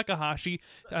 Take out Takahashi,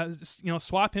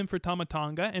 swap him for Tama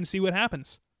Tonga, and see what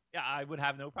happens. Yeah, I would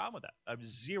have no problem with that. I have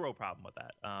zero problem with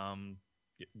that.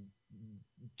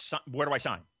 Where do I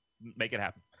sign? Make it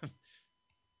happen.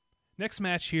 Next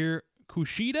match here,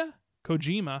 Kushida,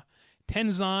 Kojima,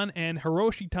 Tenzan, and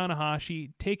Hiroshi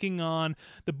Tanahashi taking on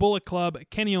the Bullet Club,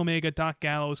 Kenny Omega, Doc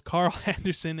Gallows, Carl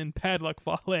Anderson, and Padlock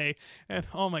Fale. And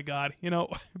oh my God,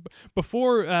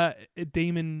 before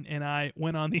Damon and I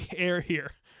went on the air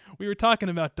here, we were talking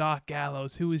about Doc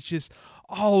Gallows, who was just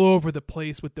all over the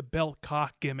place with the belt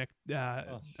cock gimmick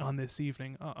on this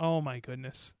evening. Oh my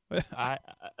goodness! I've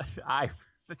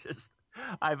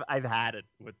had it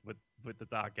with the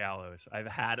Doc Gallows. I've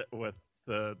had it with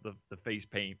the face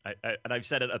paint. And I've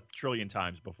said it a trillion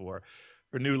times before.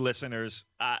 For new listeners,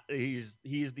 he is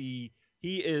the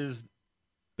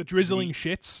drizzling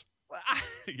shits.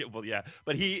 Well, yeah,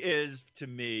 but he is to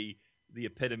me the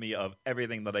epitome of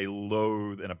everything that I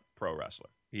loathe in a pro wrestler.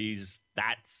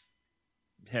 That's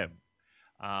him.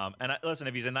 And listen,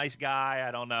 if he's a nice guy,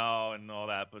 I don't know, and all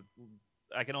that, but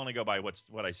I can only go by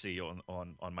what I see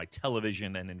on my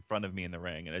television and in front of me in the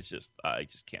ring, and it's just I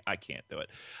can't do it.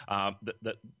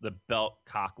 The belt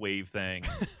cock wave thing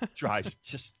drives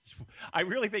just. I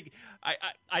really think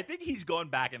I think he's gone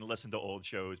back and listened to old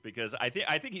shows because I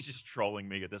think he's just trolling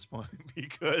me at this point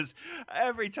because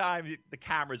every time the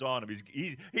camera's on him,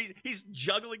 he's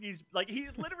juggling. He's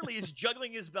literally is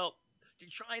juggling his belt,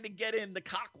 trying to get in the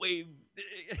cock wave.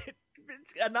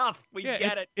 It's enough. We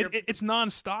get it. It's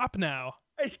nonstop now.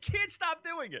 He can't stop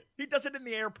doing it. He does it in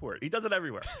the airport. He does it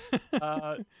everywhere.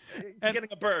 He's getting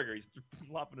a burger. He's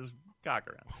flopping his cock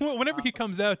around. Whenever he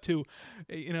comes out to,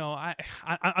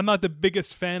 I'm not the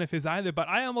biggest fan of his either, but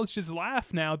I almost just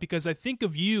laugh now because I think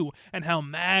of you and how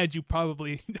mad you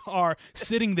probably are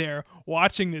sitting there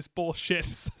watching this bullshit.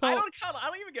 So, I don't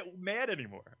even get mad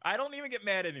anymore.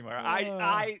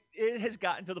 It has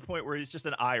gotten to the point where it's just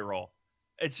an eye roll.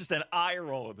 It's just an eye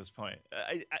roll at this point.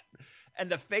 And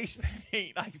the face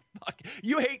paint,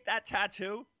 you hate that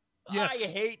tattoo?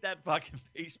 Yes. I hate that fucking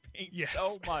face paint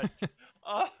so much.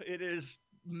 It is.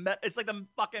 It's like the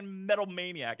fucking Metal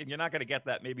Maniac, and you're not going to get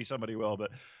that. Maybe somebody will, but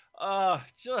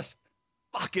just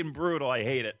fucking brutal. I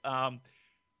hate it.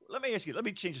 Let me ask you. Let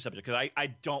me change the subject because I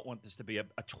don't want this to be a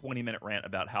 20-minute rant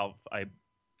about how I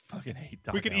fucking hate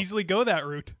Dark. We could easily go that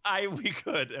route. We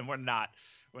could, and we're not.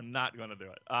 We're not going to do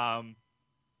it.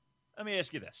 Let me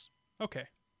ask you this. Okay.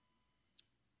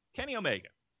 Kenny Omega.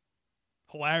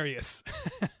 Hilarious.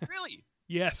 Really?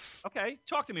 Yes. Okay.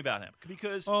 Talk to me about him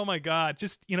because. Oh my God!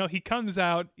 Just he comes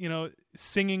out,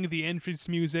 singing the entrance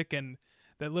music and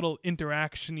that little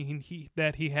interaction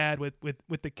that he had with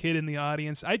the kid in the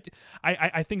audience.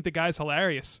 I think the guy's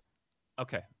hilarious.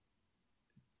 Okay.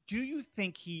 Do you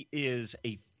think he is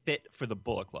a fit for the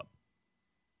Bullet Club?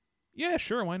 Yeah,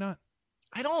 sure. Why not?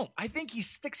 I don't. I think he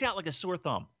sticks out like a sore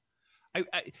thumb.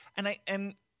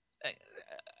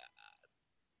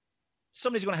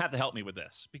 Somebody's going to have to help me with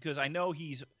this because I know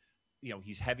he's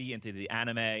heavy into the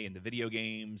anime and the video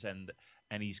games and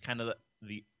he's kind of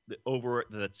the over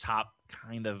the top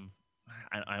kind of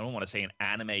I don't want to say an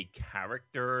anime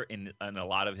character in a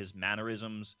lot of his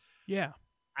mannerisms. Yeah,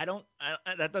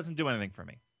 that doesn't do anything for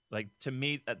me. Like to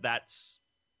me that's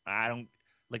I don't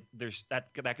like there's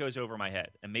that goes over my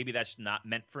head and maybe that's not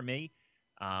meant for me.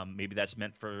 Maybe that's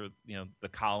meant for the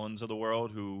Collins of the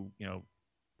world who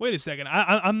Wait a second,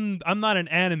 I'm not an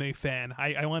anime fan.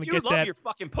 I want to get that. You love your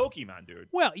fucking Pokemon, dude.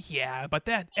 Well, yeah, but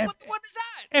what is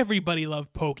that? Everybody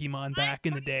loved Pokemon back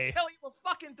in the day. I couldn't tell you a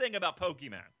fucking thing about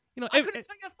Pokemon. I couldn't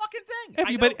tell you a fucking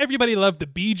thing. Everybody loved the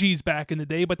Bee Gees back in the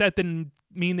day, but that didn't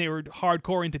mean they were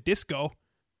hardcore into disco.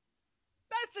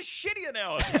 That's a shitty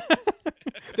analogy.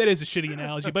 That is a shitty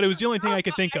analogy, but it was the only thing I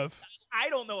could think of. I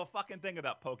don't know a fucking thing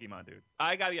about Pokemon, dude.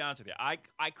 I gotta be honest with you.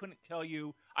 I couldn't tell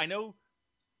you. I know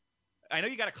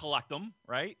you gotta collect them,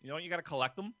 right? You gotta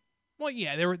collect them. Well,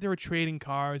 yeah, there were trading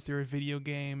cards, there were video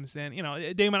games, and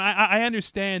Damon, I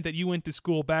understand that you went to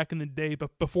school back in the day,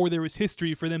 but before there was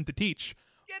history for them to teach.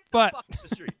 Get the fuck off the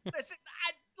street. Listen,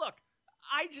 look,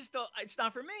 I just don't. It's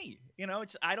not for me.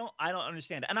 I don't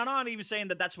understand it, and I'm not even saying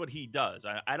that that's what he does.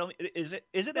 I don't. Is it?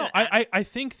 No, I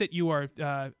think that you are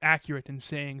accurate in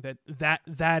saying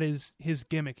that is his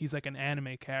gimmick. He's like an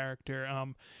anime character.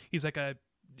 He's like a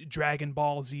Dragon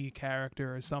Ball Z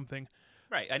character or something.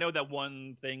 Right. I know that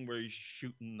one thing where he's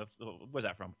shooting what was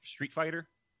that from? Street Fighter?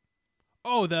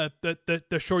 Oh, the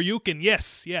Shoryuken.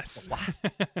 Yes. The what?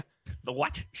 The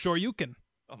what? Shoryuken.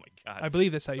 Oh my God. I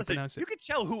believe that's how you pronounce it. You can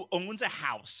tell who owns a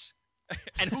house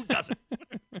and who doesn't.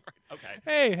 Okay.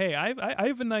 Hey, I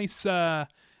have a nice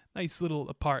little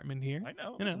apartment here. I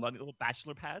know. There's a little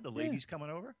bachelor pad. The ladies coming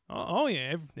over. Oh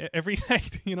yeah, every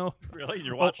night, Really?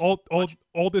 You're watching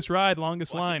oldest ride,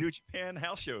 longest line. New Japan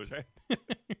house shows, right?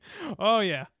 Oh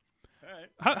yeah.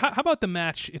 All right. How about the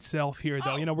match itself here,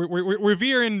 though? We're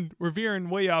veering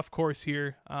way off course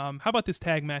here. How about this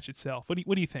tag match itself? What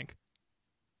do you think?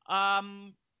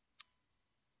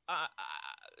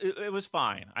 It was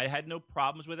fine. I had no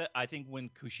problems with it. I think when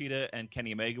Kushida and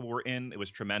Kenny Omega were in, it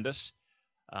was tremendous.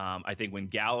 I think when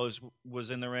Gallows was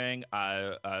in the ring,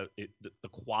 the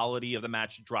quality of the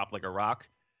match dropped like a rock.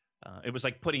 It was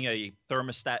like putting a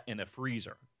thermostat in a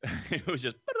freezer. It was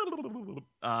just.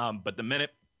 But the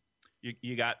minute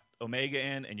you got Omega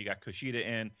in and you got Kushida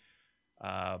in,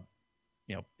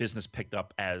 business picked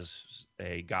up, as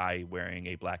a guy wearing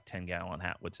a black 10-gallon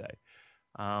hat would say.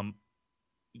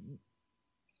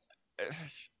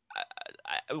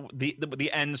 The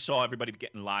end saw everybody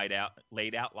getting laid out.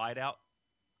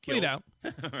 Killed.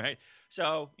 Right.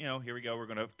 So, here we go. We're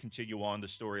going to continue on the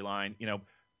storyline.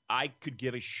 I could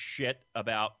give a shit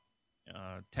about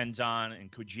Tenzan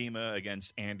and Kojima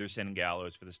against Anderson and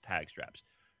Gallows for this tag straps.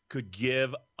 Could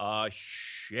give a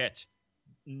shit.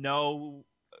 No,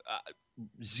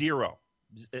 zero.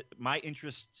 My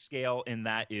interest scale in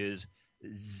that is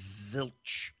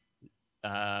zilch.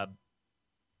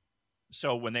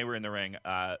 So when they were in the ring,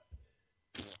 I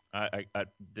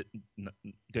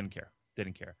didn't care.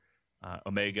 Didn't care.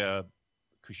 Omega,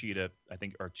 Kushida, I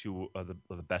think, are two of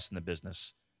the best in the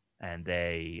business. And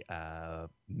they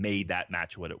made that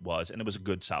match what it was. And it was a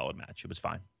good, solid match. It was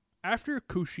fine. After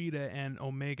Kushida and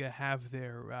Omega have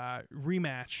their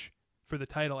rematch for the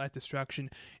title at Destruction,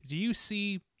 do you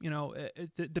see,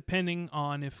 depending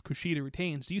on if Kushida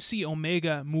retains, do you see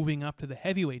Omega moving up to the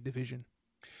heavyweight division?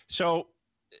 So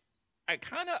I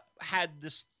kind of had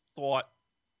this thought,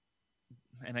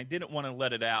 and I didn't want to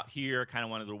let it out here. Kind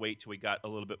of wanted to wait till we got a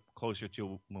little bit closer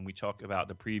to when we talk about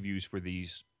the previews for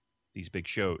these big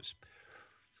shows.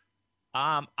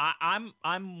 I'm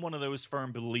one of those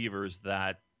firm believers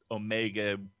that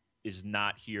Omega is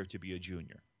not here to be a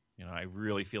junior. I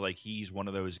really feel like he's one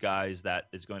of those guys that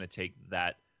is going to take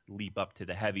that leap up to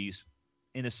the heavies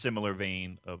in a similar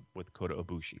vein with Kota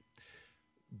Ibushi.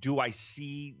 Do I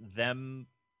see them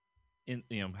in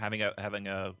having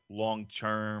a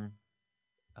long-term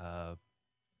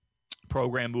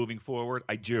program moving forward?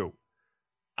 I do.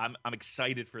 I'm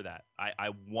excited for that. I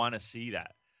want to see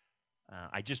that.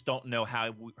 I just don't know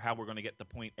how we're going to get to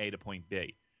point A to point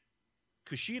B.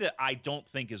 Kushida, I don't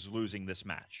think is losing this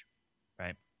match,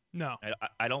 right? No,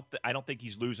 I don't think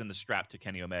he's losing the strap to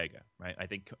Kenny Omega, right? I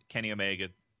think Kenny Omega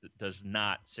does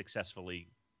not successfully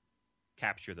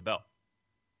capture the belt.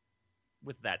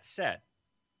 With that said,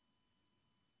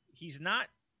 he's not.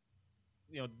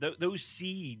 Those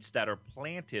seeds that are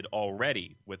planted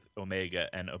already with Omega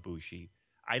and Ibushi,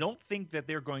 I don't think that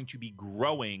they're going to be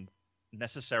growing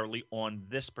necessarily on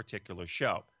this particular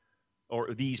show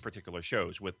or these particular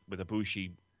shows with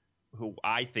Ibushi, who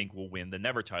I think will win the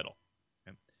Never title.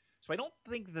 Okay? So I don't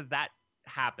think that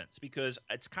happens because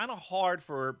it's kind of hard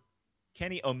for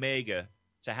Kenny Omega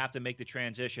to have to make the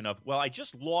transition of, well, I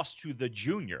just lost to the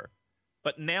junior,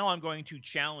 but now I'm going to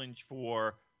challenge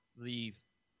for the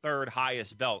third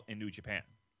highest belt in New Japan.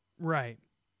 Right.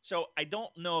 So I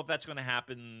don't know if that's going to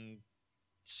happen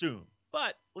soon.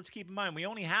 But let's keep in mind, we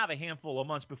only have a handful of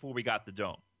months before we got the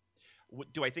Dome.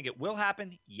 Do I think it will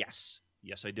happen? Yes.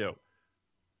 Yes, I do.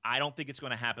 I don't think it's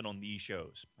going to happen on these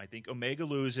shows. I think Omega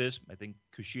loses. I think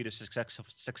Kushida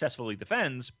successfully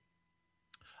defends.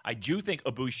 I do think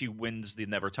Ibushi wins the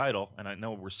Never title, and I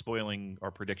know we're spoiling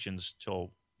our predictions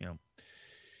till,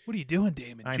 What are you doing,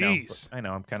 Damon? I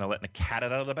know. I'm kind of letting the cat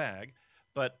out of the bag.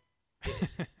 But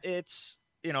it's,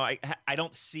 I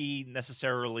don't see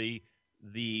necessarily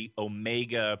the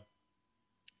Omega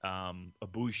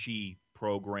Ibushi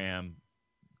program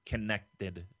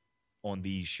connected on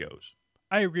these shows.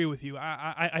 I agree with you.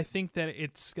 I think that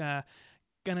it's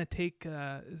gonna take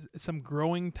some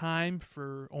growing time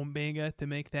for Omega to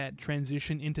make that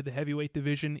transition into the heavyweight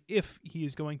division, if he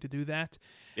is going to do that.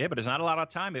 Yeah, but there's not a lot of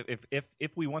time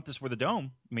if we want this for the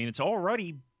Dome. I mean, it's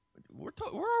already we're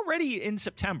already in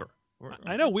September.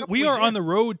 I know we are on the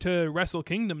road to Wrestle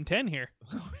Kingdom 10 here.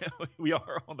 We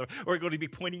are we're going to be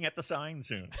pointing at the sign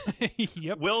soon.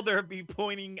 Yep. Will there be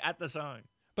pointing at the sign?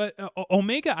 But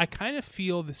Omega, I kind of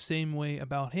feel the same way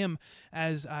about him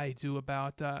as I do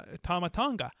about Tama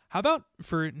Tonga. How about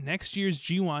for next year's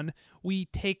G1, we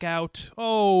take out,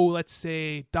 let's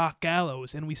say Doc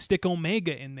Gallows, and we stick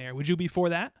Omega in there? Would you be for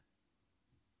that?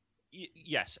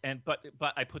 Yes, but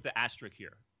I put the asterisk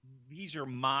here. These are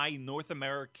my North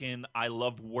American, I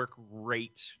love work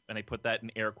rate, and I put that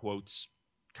in air quotes,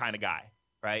 kind of guy,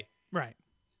 right? Right.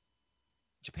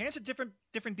 Japan's a different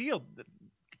deal.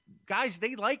 Guys,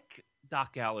 they like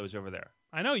Doc Gallows over there.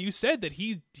 I know you said that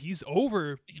he's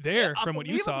over there from what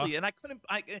you saw, and I couldn't.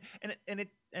 I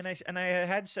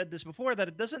had said this before that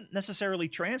it doesn't necessarily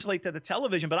translate to the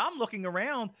television. But I'm looking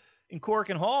around in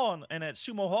Korakuen Hall and at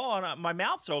Sumo Hall, and my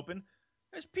mouth's open.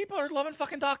 There's people are loving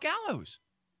fucking Doc Gallows.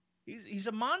 He's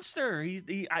a monster.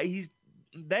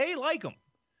 They like him.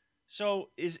 So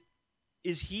is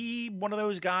he one of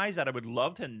those guys that I would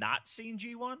love to not see in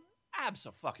G1?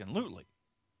 Abso-fucking-lutely.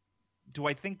 Do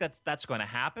I think that's going to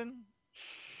happen?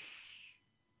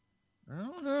 I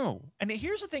don't know. And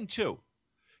here's the thing, too.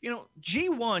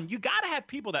 G1, you got to have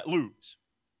people that lose.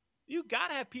 You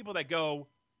got to have people that go,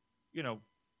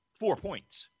 4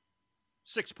 points,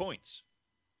 6 points.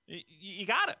 You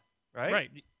got it, right? Right.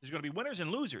 There's going to be winners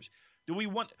and losers. Do we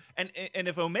want – and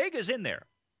if Omega's in there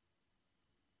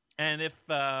and if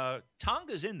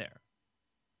Tonga's in there,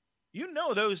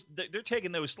 they're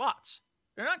taking those slots.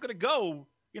 They're not going to go,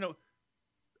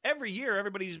 every year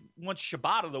everybody wants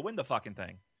Shibata to win the fucking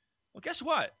thing. Well, guess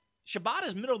what?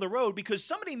 Shibata's middle of the road because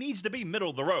somebody needs to be middle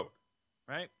of the road,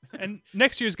 right? And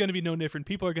next year is going to be no different.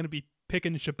 People are going to be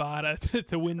picking Shibata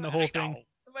to win the whole thing.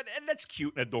 And that's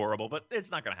cute and adorable, but it's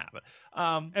not going to happen.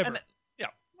 Ever. And,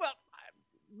 well,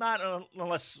 not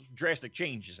unless drastic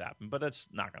changes happen, but that's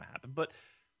not going to happen. But,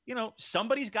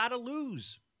 somebody's got to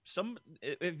lose.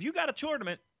 If you got a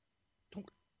tournament,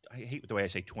 I hate the way I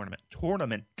say tournament.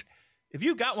 If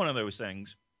you got one of those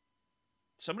things,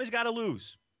 somebody's got to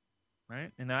lose,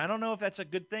 right? And I don't know if that's a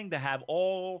good thing to have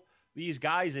all these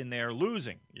guys in there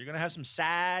losing. You're going to have some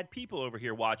sad people over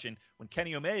here watching when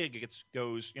Kenny Omega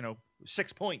goes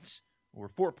 6 points or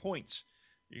 4 points.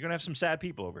 You're going to have some sad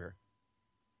people over here.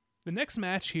 The next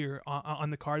match here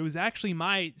on the card was actually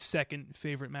my second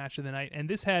favorite match of the night, and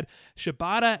this had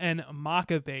Shibata and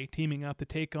Makabe teaming up to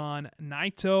take on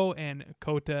Naito and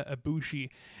Kota Ibushi.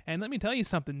 And let me tell you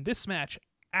something,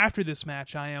 after this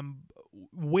match, I am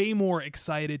way more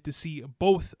excited to see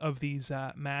both of these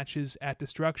matches at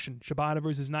Destruction. Shibata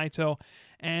versus Naito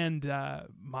and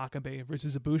Makabe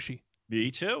versus Ibushi.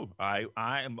 Me too. I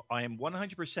am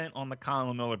 100% on the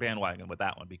Colin Miller bandwagon with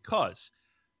that one because,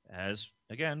 as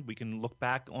again, we can look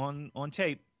back on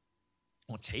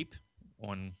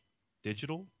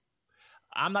digital.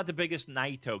 I'm not the biggest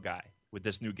Naito guy with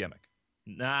this new gimmick.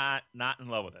 Not in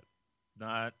love with it.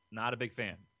 Not a big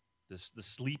fan. The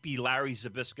sleepy Larry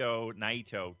Zbyszko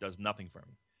Naito does nothing for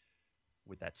me.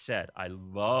 With that said, I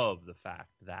love the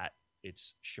fact that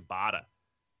it's Shibata,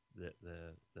 the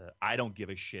I don't give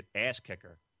a shit ass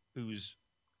kicker, who's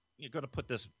going to put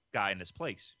this guy in his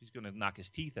place. He's going to knock his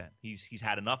teeth in. He's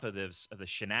had enough of the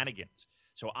shenanigans.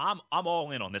 So I'm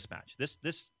all in on this match.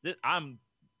 This I'm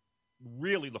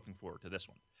really looking forward to this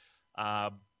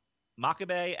one.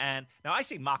 Makabe and now I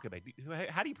say Makabe.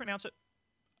 How do you pronounce it?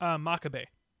 Makabe.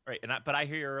 Right, but I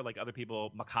hear like other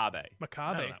people Makabe.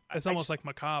 Makabe. It's almost like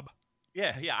macabre.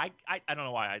 Yeah. I don't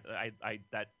know why. I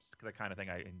that's the kind of thing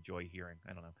I enjoy hearing.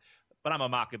 I don't know, but I'm a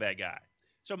Makabe guy.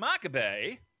 So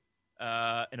Makabe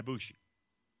and Ibushi.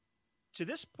 To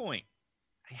this point,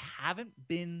 I haven't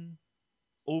been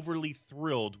overly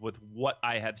thrilled with what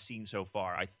I have seen so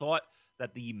far. I thought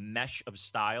that the mesh of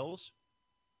styles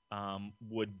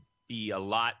would be a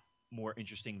lot more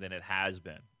interesting than it has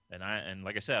been. And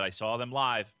like I said, I saw them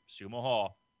live, Sumo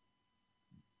Hall.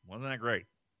 Wasn't that great?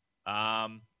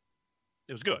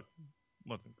 It was good.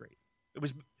 Wasn't great.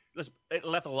 It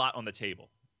left a lot on the table,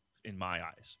 in my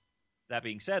eyes. That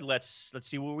being said, let's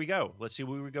see where we go. Let's see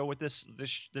where we go with this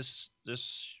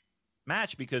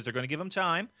match because they're going to give them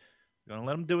time. They're going to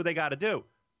let them do what they got to do.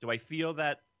 Do I feel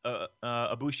that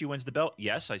Ibushi wins the belt?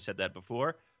 Yes, I said that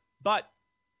before. But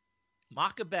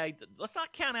Makabe, let's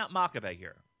not count out Makabe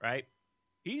here, right?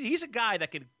 He's a guy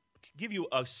that could give you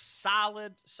a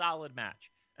solid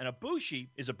match. And Ibushi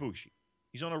is Ibushi.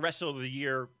 He's on a Wrestler of the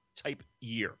Year type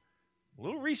year. A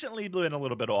little recently been a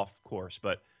little bit off course,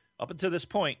 but up until this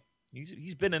point,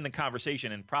 he's been in the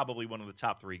conversation and probably one of the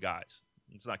top 3 guys.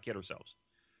 Let's not kid ourselves.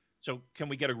 So can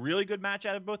we get a really good match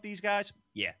out of both these guys?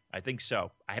 Yeah, I think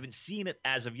so. I haven't seen it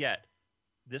as of yet.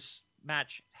 This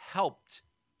match helped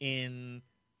in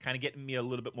kind of getting me a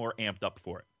little bit more amped up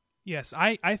for it. Yes,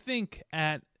 I think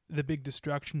at the Big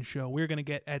Destruction show, we're going to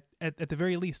get, at the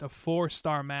very least, a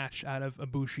 4-star match out of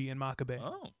Ibushi and Makabe.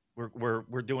 Oh,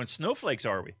 we're doing snowflakes,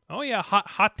 are we? Oh yeah,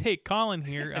 hot take Colin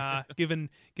here, given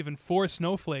 4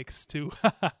 snowflakes to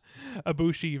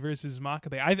Ibushi versus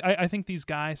Makabe. I think these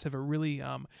guys have a really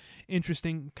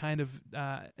interesting kind of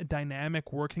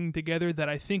dynamic working together that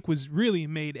I think was really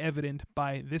made evident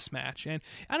by this match. And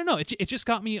I don't know, it just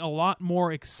got me a lot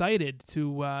more excited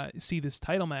to see this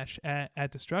title match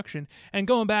at Destruction. And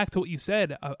going back to what you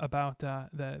said about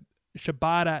the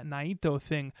Shibata Naito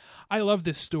thing, I love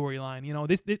this storyline. You know,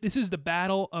 this is the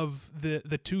battle of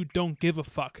the two don't give a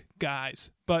fuck guys,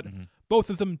 but both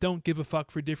of them don't give a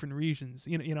fuck for different reasons.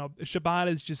 You know,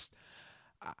 Shibata's just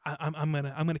I'm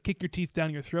gonna kick your teeth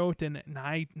down your throat, and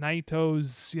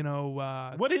Naito's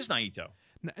what is Naito?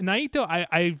 Naito,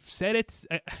 I've said it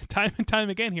time and time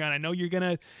again here, and I know you're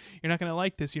not gonna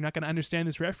like this. You're not gonna understand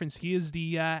this reference. He is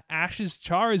the Ashes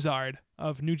Charizard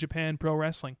of New Japan Pro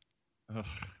Wrestling. Ugh.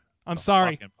 I'm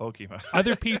sorry. Pokemon.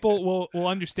 Other people will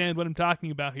understand what I'm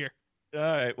talking about here. All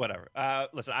right, whatever.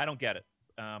 Listen, I don't get it.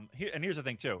 Here's the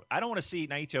thing, too. I don't want to see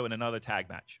Naito in another tag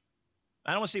match.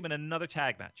 I don't want to see him in another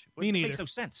tag match. Me neither. It makes no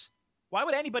sense. Why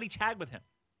would anybody tag with him?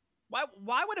 Why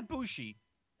would Ibushi,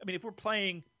 I mean, if we're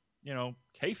playing,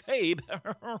 kayfabe,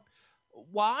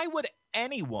 why would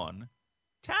anyone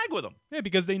tag with him? Yeah,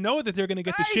 because they know that they're going to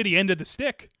get the shitty end of the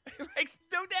stick. Makes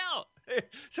no doubt.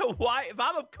 So why, if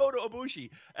I'm a Kota Ibushi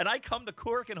and I come to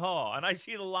Korakuen Hall and I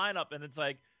see the lineup and it's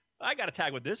like, I got to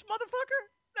tag with this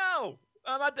motherfucker? No,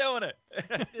 I'm not doing it.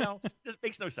 Just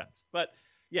makes no sense. But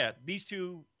yeah, these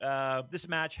two, this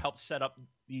match helped set up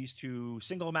these two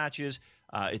single matches.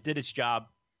 It did its job.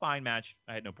 Fine match.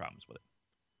 I had no problems with it.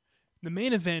 The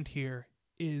main event here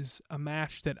is a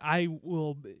match that I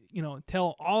will,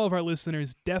 tell all of our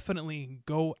listeners, definitely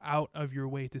go out of your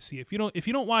way to see. If you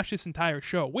don't watch this entire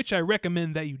show, which I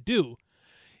recommend that you do,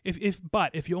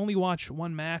 if you only watch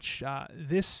one match,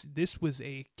 this was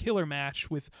a killer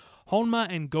match with Honma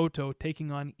and Goto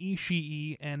taking on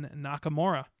Ishii and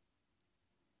Nakamura.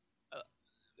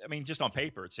 I mean, just on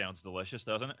paper, it sounds delicious,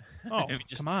 doesn't it? Oh,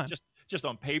 come on. Just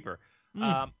on paper. You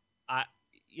have,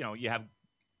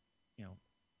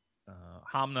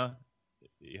 Hamna,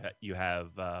 you have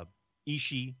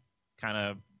Ishii kind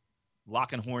of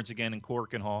locking horns again in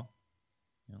Korakuen Hall.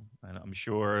 And I'm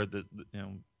sure that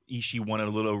Ishii wanted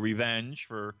a little revenge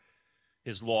for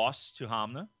his loss to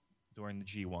Hamna during the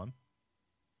G1.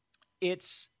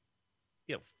 It's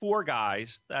four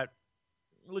guys that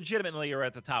legitimately are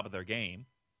at the top of their game,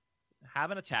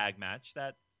 having a tag match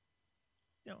that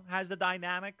has the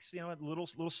dynamics,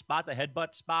 little spots, the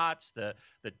headbutt spots, the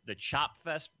chop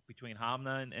fest between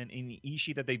Hamna and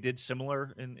Ishii that they did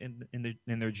similar in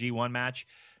their G1 match.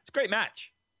 It's a great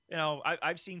match.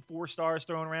 I've seen 4 stars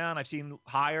thrown around. I've seen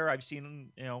higher. I've seen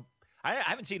I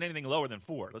haven't seen anything lower than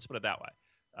 4. Let's put it that way.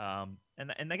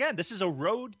 And again, this is a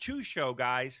Road 2 show,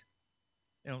 guys.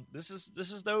 This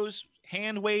is those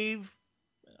hand wave.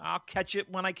 I'll catch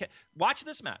it when I can. Watch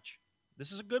this match.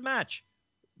 This is a good match.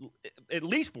 At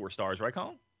least 4 stars, right,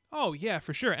 Colin? Oh yeah,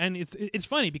 for sure. And it's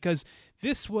funny because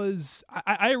this was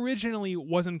I originally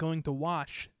wasn't going to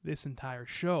watch this entire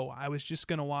show. I was just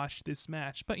going to watch this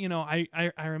match. But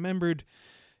I remembered,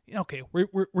 okay,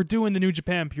 we're doing the New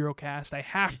Japan Purocast. I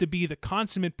have to be the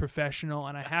consummate professional,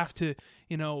 and I have to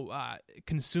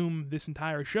consume this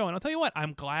entire show. And I'll tell you what,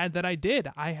 I'm glad that I did.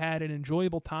 I had an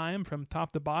enjoyable time from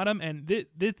top to bottom, and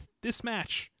this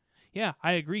match. Yeah,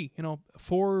 I agree.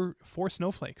 4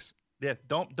 snowflakes. Yeah,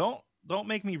 don't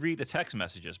make me read the text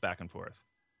messages back and forth.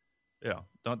 Yeah,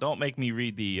 don't make me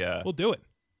read the. We'll do it.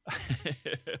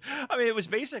 I mean, it was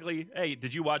basically, hey,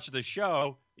 did you watch the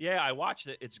show? Yeah, I watched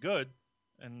it. It's good,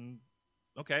 and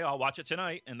okay, I'll watch it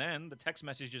tonight. And then the text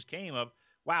message just came of,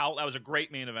 wow, that was a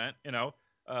great main event.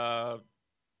 Oh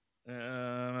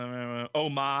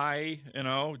my,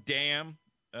 damn.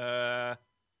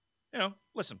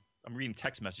 Listen. I'm reading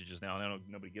text messages now, and I know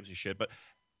nobody gives a shit, but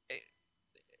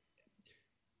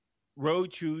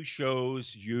Road 2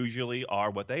 shows usually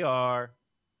are what they are.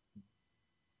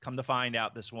 Come to find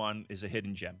out, this one is a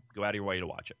hidden gem. Go out of your way to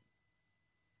watch it.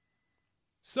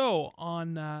 So,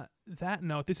 on that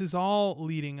note, this is all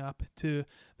leading up to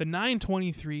the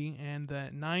 923 and the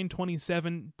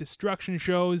 927 Destruction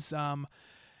shows.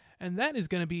 And that is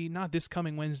going to be not this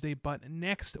coming Wednesday, but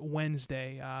next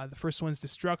Wednesday. The first one's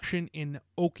Destruction in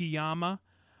Okayama.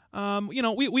 We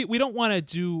don't want to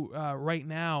do right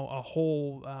now a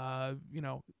whole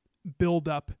build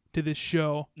up to this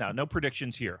show. No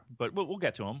predictions here, but we'll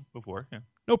get to them before. Yeah.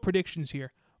 No predictions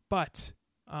here, but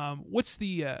what's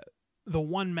the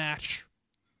one match?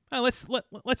 Let's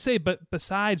say, but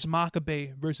besides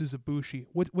Makabe versus Ibushi,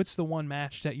 what's the one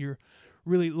match that you're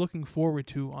really looking forward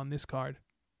to on this card?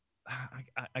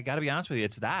 I got to be honest with you.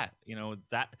 It's that,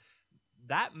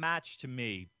 that match to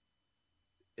me,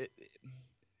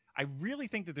 I really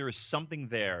think that there is something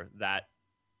there that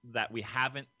we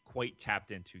haven't quite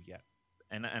tapped into yet.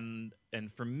 And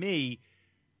for me,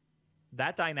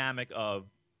 that dynamic of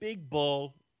big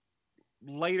bull,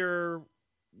 lighter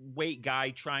weight guy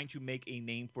trying to make a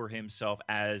name for himself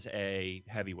as a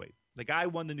heavyweight. The guy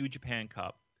won the New Japan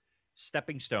Cup,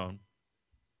 stepping stone.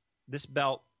 This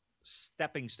belt,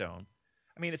 stepping stone.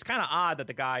 I mean, it's kind of odd that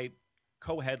the guy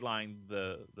co-headlined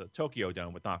the Tokyo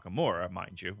Dome with Nakamura,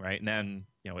 mind you, right? And then,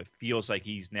 it feels like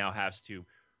he's now has to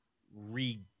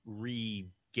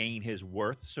regain his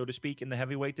worth, so to speak, in the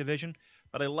heavyweight division.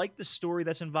 But I like the story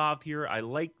that's involved here. I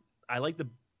like the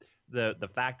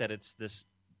fact that it's this,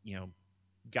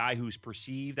 guy who's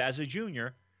perceived as a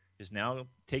junior is now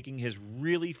taking his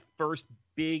really first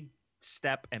big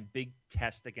step and big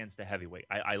test against the heavyweight.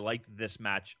 I like this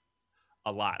match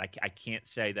a lot. I can't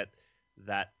say that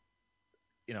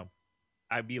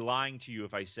I'd be lying to you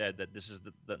if I said that this is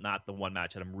not the one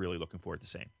match that I'm really looking forward to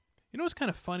seeing. What's kind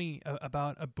of funny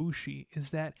about Ibushi is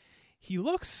that he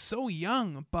looks so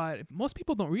young, but most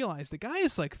people don't realize the guy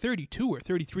is like 32 or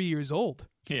 33 years old.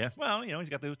 Yeah, well, he's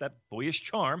got that boyish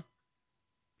charm.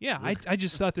 Yeah, I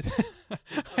just thought that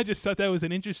I just thought that was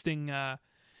an interesting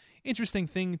interesting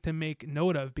thing to make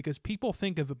note of, because people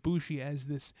think of Ibushi as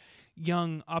this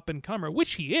young up and comer,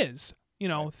 which he is.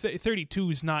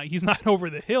 32 is not, he's not over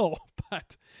the hill,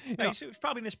 but he's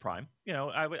probably in his prime.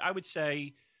 I would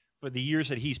say for the years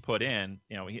that he's put in,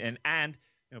 and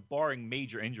barring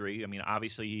major injury, I mean,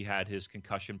 obviously he had his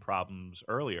concussion problems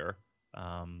earlier,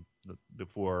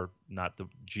 before, not the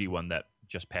G1 that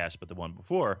just passed, but the one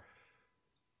before.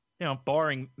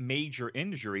 Barring major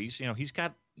injuries, he's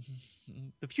got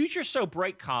the future's so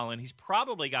bright, Colin. He's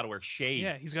probably got to wear shades.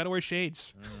 Yeah, he's got to wear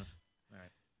shades. All right.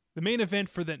 The main event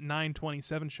for the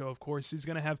 9/27 show, of course, is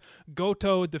going to have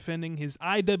Goto defending his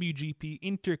IWGP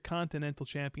Intercontinental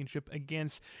Championship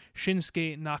against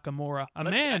Shinsuke Nakamura, a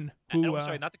man who. I'm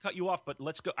sorry, not to cut you off, but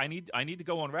let's go. I need to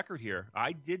go on record here.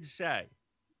 I did say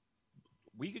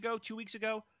a week ago, 2 weeks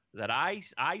ago, that I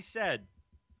said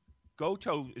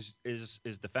Goto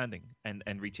is defending and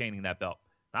retaining that belt.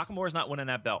 Nakamura's not winning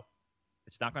that belt.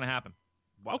 It's not going to happen.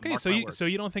 Okay, so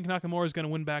you don't think Nakamura is going to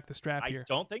win back the strap here? I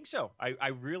don't think so. I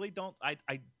really don't.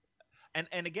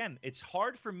 And again, it's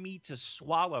hard for me to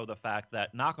swallow the fact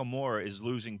that Nakamura is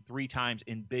losing 3 times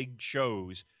in big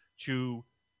shows to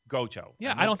Goto.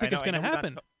 Yeah, I don't think it's going to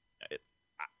happen.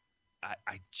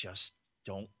 I just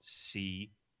don't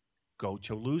see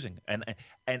Goto losing,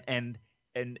 and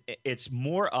it's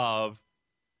more of,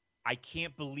 I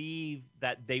can't believe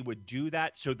that they would do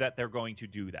that, so that they're going to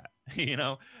do that.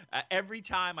 Every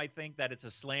time I think that it's a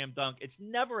slam dunk, it's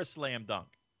never a slam dunk.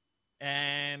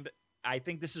 And I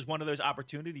think this is one of those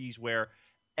opportunities where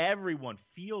everyone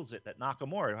feels it, that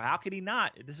Nakamura, how could he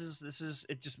not? This is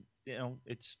it just,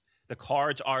 it's, the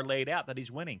cards are laid out that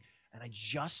he's winning. And I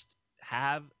just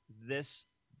have this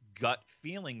gut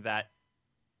feeling that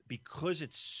because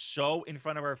it's so in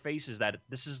front of our faces that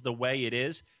this is the way it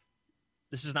is,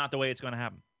 this is not the way it's going to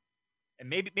happen. And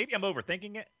maybe I'm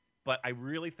overthinking it, but I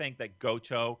really think that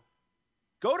Goto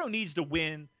needs to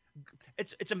win.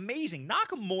 It's amazing.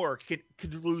 Nakamura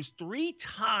could lose 3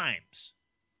 times.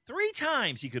 3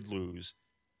 times he could lose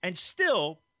and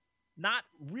still not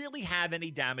really have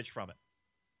any damage from it.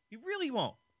 He really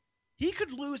won't. He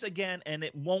could lose again and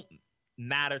it won't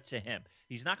matter to him.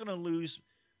 He's not going to lose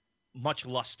much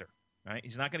luster, right?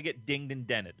 He's not going to get dinged and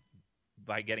dented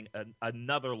by getting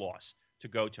another loss to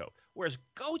Goto. Whereas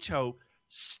Goto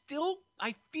still,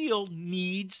 I feel,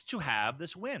 needs to have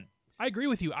this win. I agree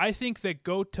with you. I think that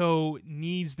Goto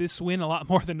needs this win a lot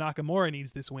more than Nakamura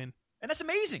needs this win. And that's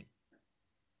amazing.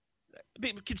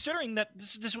 Considering that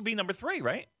this will be number 3,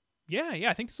 right? Yeah,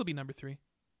 I think this will be number 3.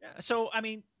 Yeah. So, I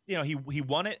mean, he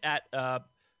won it at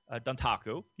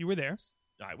Dontaku. You were there.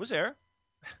 I was there.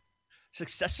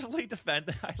 Successfully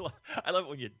defended. I love it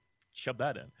when you shove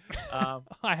that in.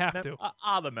 I have to.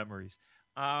 The memories.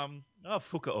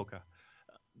 Fukuoka.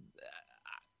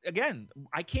 Again,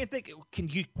 I can't think. Can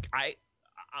you?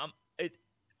 It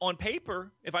on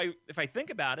paper. If I think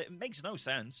about it, it makes no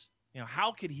sense.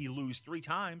 How could he lose 3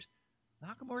 times?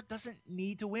 Nakamura doesn't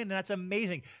need to win. That's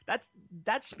amazing.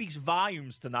 That speaks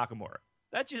volumes to Nakamura.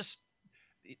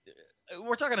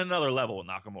 We're talking another level with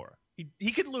Nakamura.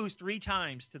 He could lose 3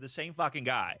 times to the same fucking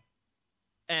guy,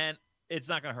 and it's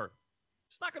not going to hurt him.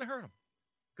 It's not going to hurt him.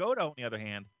 Goto, on the other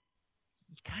hand,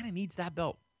 kind of needs that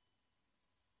belt.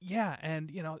 Yeah,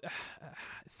 and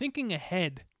thinking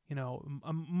ahead,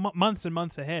 months and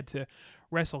months ahead to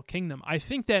Wrestle Kingdom, I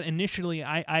think that initially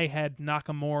I had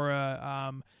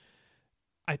Nakamura.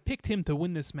 I picked him to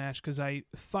win this match because I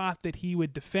thought that he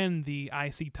would defend the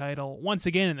IC title once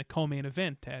again in the co-main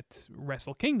event at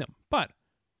Wrestle Kingdom. But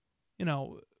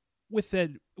with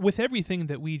everything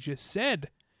that we just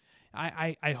said,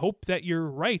 I hope that you're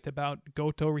right about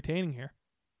Goto retaining here.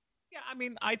 Yeah, I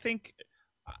mean, I think,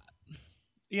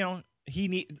 I don't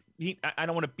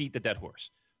want to beat the dead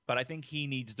horse, but I think he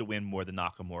needs to win more than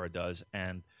Nakamura does.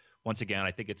 And once again,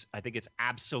 I think it's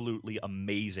absolutely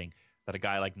amazing that a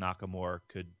guy like Nakamura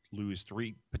could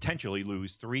potentially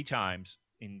lose 3 times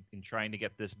in trying to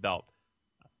get this belt,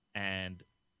 and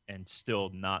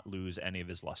still not lose any of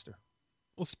his luster.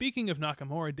 Well, speaking of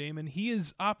Nakamura, Damon, he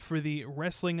is up for the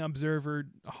Wrestling Observer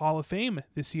Hall of Fame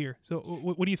this year. So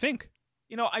what do you think?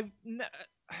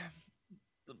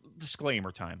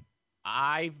 Disclaimer time.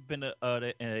 I've been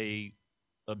a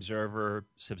Observer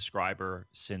subscriber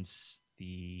since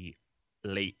the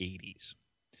late 80s,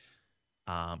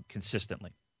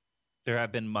 consistently. There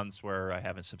have been months where I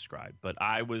haven't subscribed, but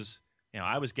I was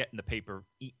getting the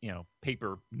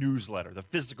paper newsletter, the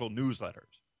physical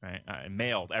newsletters, right?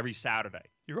 Mailed every Saturday.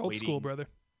 You're old school, brother.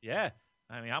 Yeah,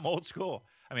 I mean, I'm old school.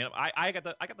 I mean, I got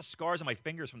the scars on my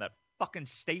fingers from that fucking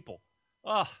staple.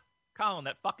 Ugh. Colin,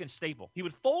 that fucking staple. He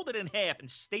would fold it in half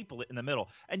and staple it in the middle,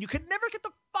 and you could never get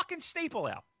the fucking staple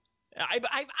out. I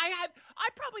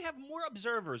probably have more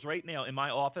observers right now in my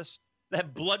office that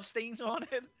have blood stains on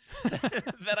it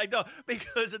that I don't,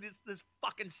 because of this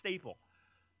fucking staple.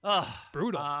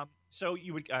 Brutal. So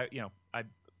you would, I've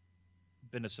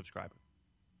been a subscriber.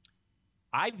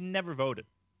 I've never voted,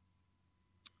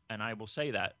 and I will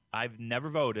say that I've never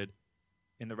voted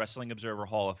in the Wrestling Observer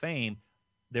Hall of Fame.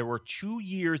 There were 2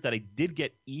 years that I did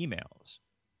get emails,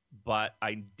 but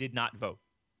I did not vote.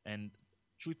 And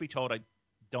truth be told, I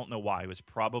don't know why. It was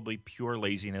probably pure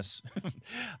laziness.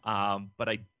 But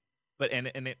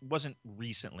it wasn't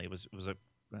recently. It was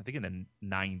I think in the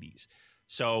 90s.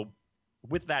 So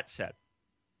with that said,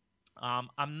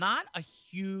 I'm not a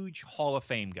huge Hall of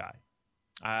Fame guy.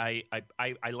 I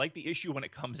like the issue when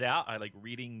it comes out. I like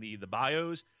reading the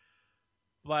bios.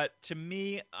 But to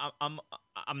me, I'm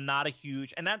not a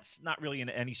huge, and that's not really in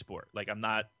any sport. Like, I'm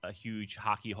not a huge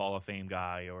hockey Hall of Fame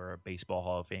guy or a baseball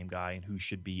Hall of Fame guy, and who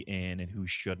should be in and who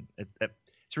shouldn't.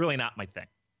 It's really not my thing.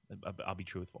 I'll be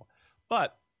truthful.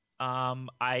 But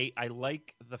I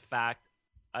like the fact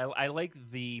I like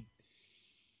the.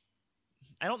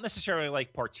 I don't necessarily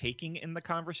like partaking in the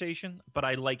conversation, but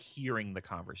I like hearing the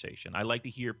conversation. I like to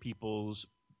hear people's,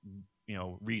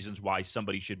 reasons why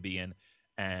somebody should be in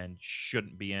and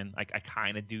shouldn't be in. I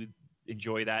kind of do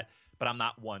enjoy that, but I'm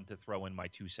not one to throw in my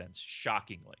 2 cents,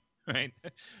 shockingly, right?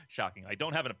 Shocking. I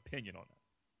don't have an opinion on that.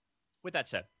 With that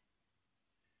said,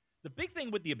 the big thing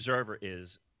with the Observer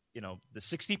is, the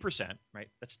 60%, right?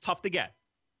 That's tough to get.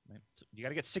 Right? So you got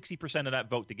to get 60% of that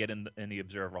vote to get in the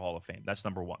Observer Hall of Fame. That's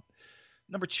number one.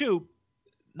 Number two,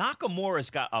 Nakamura's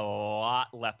got a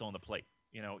lot left on the plate.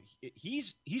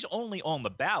 He's only on the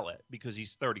ballot because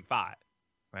he's 35,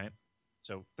 right?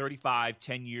 So 35,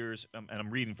 10 years, and I'm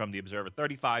reading from the Observer,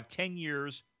 35, 10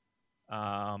 years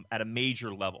at a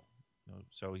major level.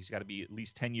 So he's got to be at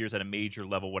least 10 years at a major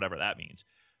level, whatever that means,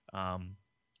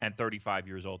 and 35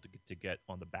 years old to get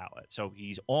on the ballot. So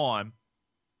he's on.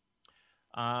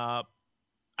 I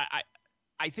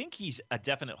think he's a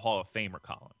definite Hall of Famer,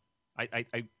 Colin.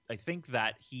 I think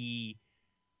that the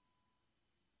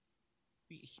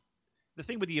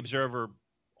thing with the Observer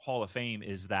Hall of Fame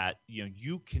is that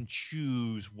you can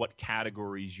choose what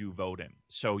categories you vote in.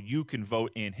 So you can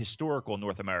vote in historical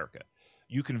North America.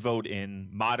 You can vote in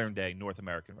modern day North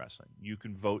American wrestling. You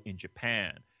can vote in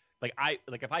Japan. Like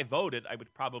if I voted, I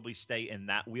would probably stay in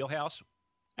that wheelhouse.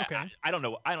 Okay. I don't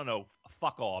know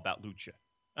fuck all about Lucha.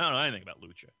 I don't know anything about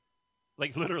Lucha.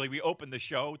 Like, literally, we opened the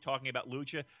show talking about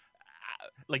Lucha.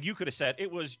 Like, you could have said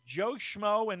it was Joe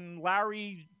Schmo and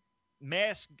Larry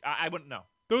Mask. I wouldn't know.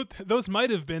 Those might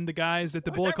have been the guys that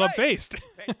the Bullet Club faced.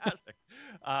 Fantastic.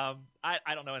 I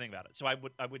don't know anything about it, so I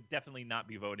would definitely not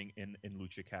be voting in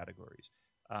Lucha categories.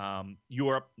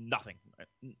 Europe, nothing.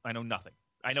 I know nothing.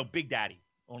 I know Big Daddy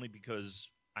only because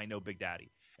I know Big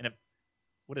Daddy. And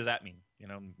what does that mean?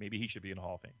 Maybe he should be in the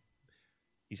Hall of Fame.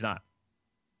 He's not.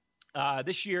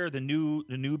 This year, the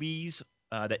newbies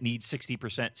that need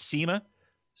 60%, SEMA.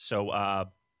 So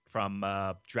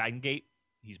from Dragon Gate,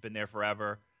 he's been there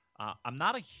forever. I'm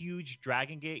not a huge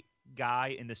Dragon Gate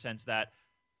guy in the sense that,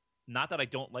 not that I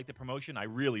don't like the promotion. I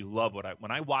really love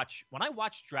when I watch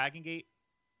Dragon Gate,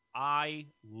 I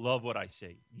love what I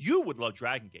see. You would love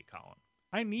Dragon Gate, Colin.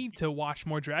 I need to watch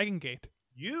more Dragon Gate.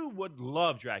 You would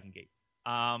love Dragon Gate.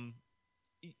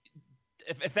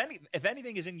 If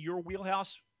anything is in your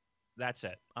wheelhouse, that's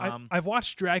it. I've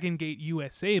watched Dragon Gate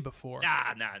USA before.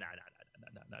 Nah,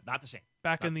 not the same.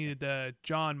 Back in the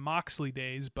John Moxley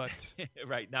days, but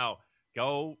right now,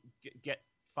 go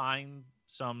find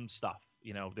some stuff.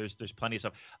 There's plenty of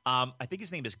stuff. I think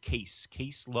his name is Case.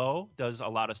 Case Lowe does a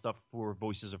lot of stuff for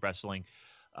Voices of Wrestling.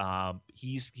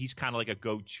 He's kind of like a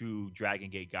go-to Dragon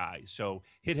Gate guy. So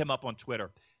hit him up on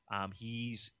Twitter.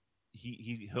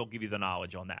 He'll give you the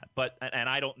knowledge on that. And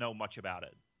I don't know much about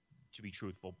it, to be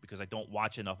truthful, because I don't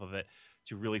watch enough of it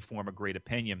to really form a great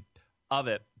opinion of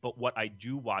it. But what I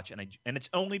do watch, and it's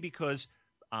only because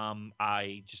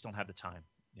I just don't have the time.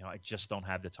 I just don't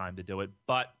have the time to do it.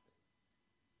 But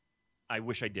I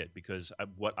wish I did, because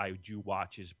what I do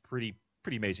watch is pretty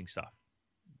amazing stuff.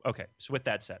 Okay, so with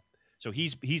that said, so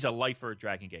he's a lifer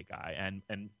Dragon Gate guy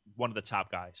and one of the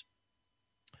top guys.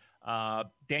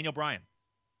 Daniel Bryan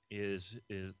is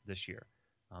this year.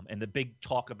 And the big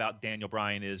talk about Daniel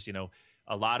Bryan is,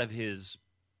 a lot of his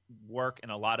work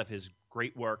and a lot of his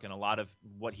great work and a lot of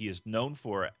what he is known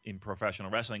for in professional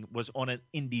wrestling was on an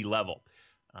indie level.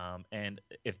 And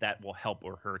if that will help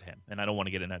or hurt him. And I don't want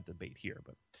to get in that debate here,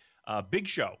 but Big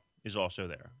Show is also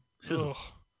there. Ugh.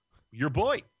 Your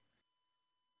boy,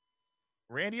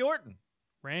 Randy Orton.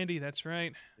 Randy, that's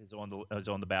right. Is on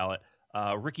the ballot.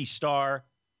 Ricky Starr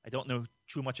I don't know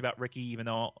too much about Ricky, even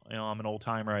though I'm an old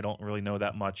timer. I don't really know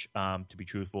that much, to be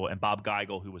truthful. And Bob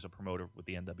Geigel, who was a promoter with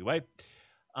the NWA.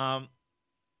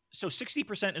 So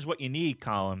 60% is what you need,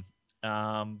 Colin.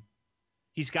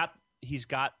 He's got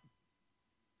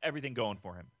everything going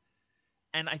for him.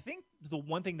 And I think the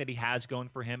one thing that he has going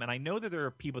for him, and I know that there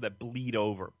are people that bleed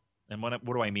over. And what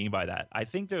do I mean by that? I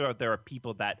think there are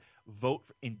people that vote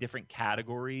in different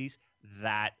categories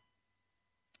that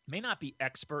may not be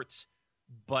experts,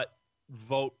 but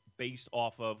vote based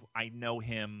off of I know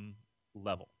him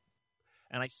level.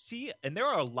 And I see, and there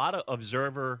are a lot of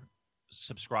Observer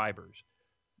subscribers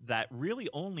that really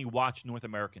only watch North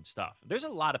American stuff. There's a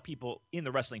lot of people in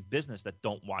the wrestling business that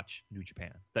don't watch New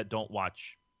Japan, that don't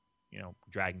watch,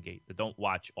 Dragon Gate, that don't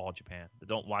watch All Japan, that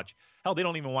don't watch, hell, they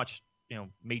don't even watch,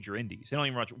 major indies. They don't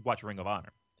even watch Ring of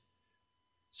Honor.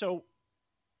 So,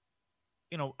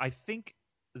 I think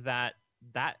that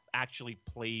actually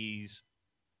plays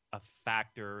a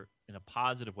factor in a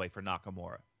positive way for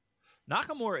Nakamura.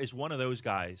 Nakamura is one of those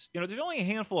guys. There's only a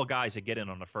handful of guys that get in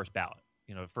on the first ballot,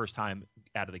 the first time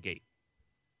out of the gate.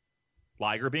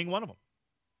 Liger being one of them.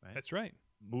 Right? That's right.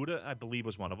 Muda, I believe,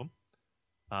 was one of them.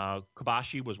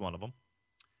 Kobashi was one of them.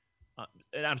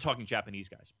 And I'm talking Japanese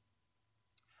guys.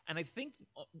 And I think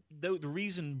the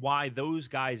reason why those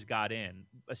guys got in,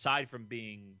 aside from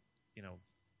being,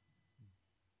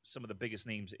 some of the biggest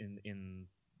names in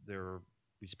their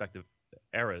respective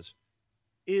eras,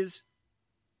 is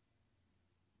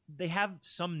they have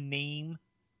some name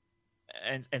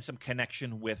and some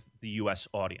connection with the U.S.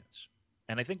 audience.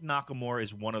 And I think Nakamura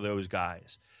is one of those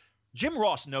guys. Jim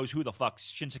Ross knows who the fuck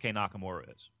Shinsuke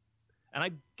Nakamura is. And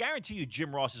I guarantee you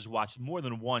Jim Ross has watched more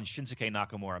than one Shinsuke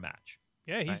Nakamura match.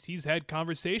 Yeah, he's had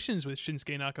conversations with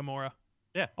Shinsuke Nakamura.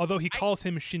 Yeah. Although he calls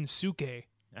him Shinsuke.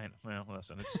 I know. Well,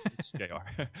 listen, it's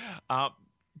JR.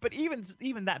 But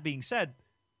even that being said,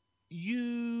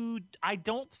 I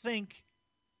don't think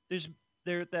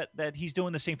that he's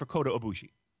doing the same for Kota Ibushi.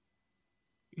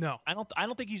 No. I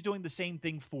don't think he's doing the same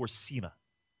thing for CIMA.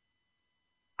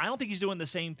 I don't think he's doing the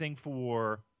same thing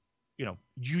for,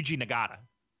 Yuji Nagata,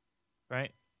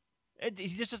 right? He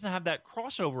just doesn't have that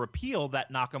crossover appeal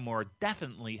that Nakamura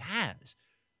definitely has.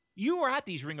 You were at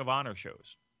these Ring of Honor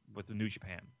shows with the New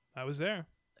Japan. I was there.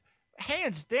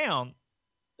 Hands down,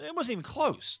 it wasn't even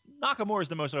close. Nakamura is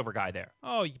the most over guy there.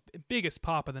 Oh, biggest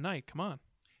pop of the night. Come on.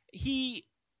 He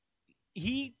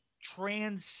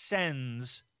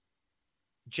transcends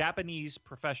Japanese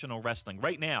professional wrestling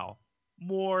right now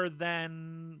more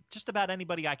than just about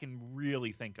anybody I can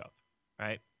really think of,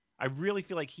 right? I really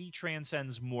feel like he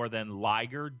transcends more than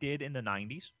Liger did in the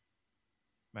 90s,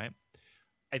 right?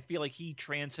 I feel like he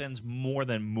transcends more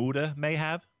than Muda may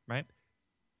have, right?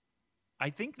 I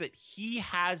think that he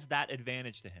has that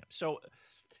advantage to him. So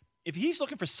if he's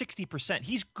looking for 60%,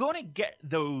 he's going to get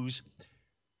those.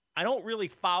 I don't really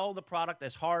follow the product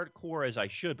as hardcore as I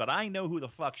should, but I know who the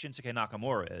fuck Shinsuke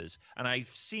Nakamura is. And I've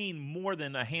seen more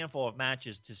than a handful of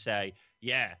matches to say,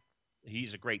 yeah,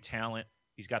 he's a great talent.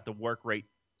 He's got the work rate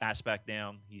aspect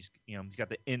down. He's got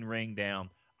the in-ring down.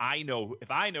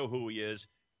 If I know who he is,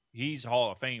 he's a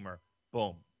Hall of Famer.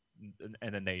 Boom.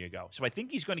 And then there you go. So I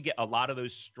think he's going to get a lot of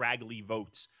those straggly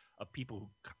votes of people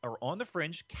who are on the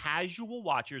fringe, casual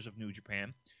watchers of New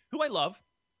Japan, who I love.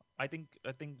 I think,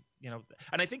 and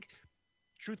I think,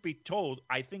 truth be told,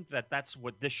 I think that that's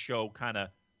what this show kind of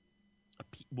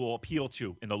will appeal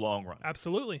to in the long run.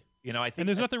 Absolutely. I think, and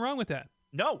there's nothing wrong with that.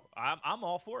 No, I'm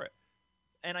all for it.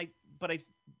 And I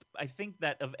think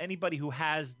that of anybody who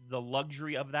has the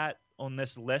luxury of that on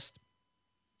this list,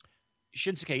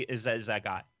 Shinsuke is that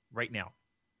guy right now,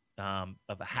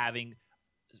 of having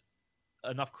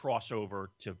enough crossover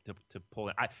to pull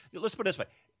in. Let's put it this way.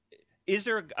 Is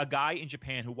there a guy in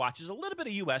Japan who watches a little bit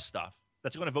of U.S. stuff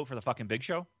that's going to vote for the fucking Big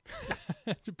Show?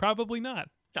 Probably not.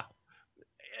 No.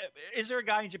 Is there a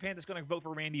guy in Japan that's going to vote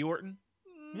for Randy Orton?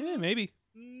 Yeah, maybe.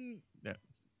 No.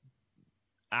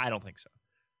 I don't think so.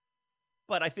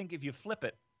 But I think if you flip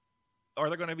it, are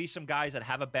there going to be some guys that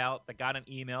have a bout that got an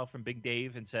email from Big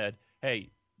Dave and said, hey,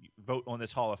 vote on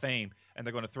this Hall of Fame, and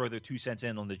they're going to throw their 2 cents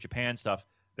in on the Japan stuff?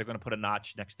 They're going to put a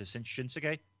notch next to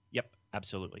Shinsuke? Yep,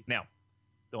 absolutely. Now,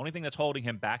 the only thing that's holding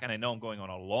him back, and I know I'm going on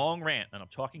a long rant, and I'm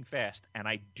talking fast, and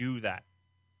I do that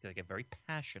because I get very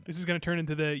passionate. This is going to turn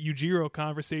into the Yujiro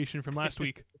conversation from last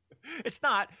week. It's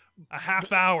not. A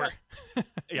half hour.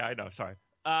 Yeah, I know. Sorry.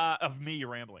 Of me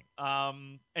rambling.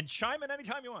 And chime in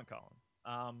anytime you want,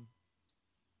 Colin.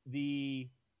 The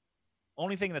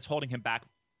only thing that's holding him back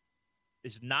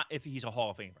is not if he's a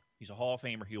Hall of Famer. He's a Hall of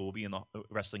Famer. He will be in the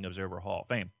Wrestling Observer Hall of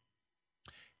Fame.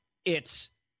 Is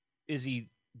he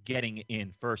getting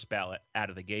in first ballot out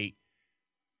of the gate?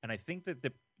 And I think that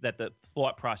the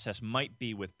thought process might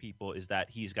be with people is that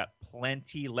he's got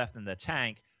plenty left in the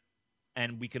tank,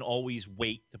 and we can always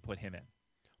wait to put him in.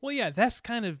 Well, yeah, that's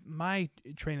kind of my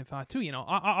train of thought, too.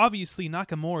 Obviously,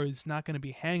 Nakamura is not going to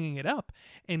be hanging it up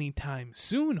anytime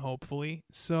soon, hopefully.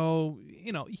 So,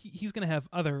 he's going to have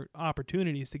other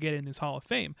opportunities to get in this Hall of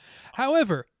Fame.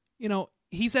 However,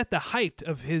 he's at the height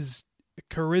of his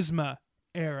charisma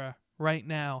era right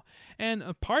now. And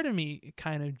a part of me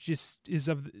kind of just is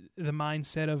of the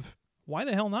mindset of, why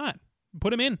the hell not?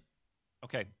 Put him in.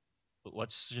 Okay,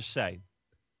 let's just say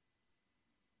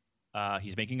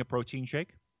he's making a protein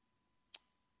shake.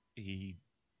 A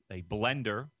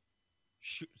blender,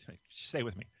 stay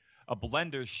with me, a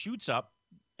blender shoots up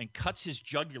and cuts his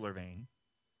jugular vein.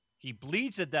 He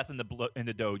bleeds to death in the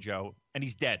dojo, and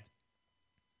he's dead.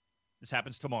 This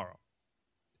happens tomorrow.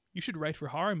 You should write for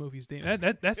horror movies, Dave.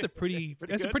 That's a pretty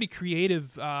that's good? a pretty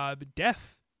creative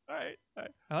death. All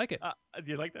right. I like it.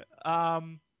 Do you like that?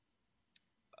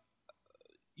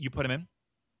 You put him in?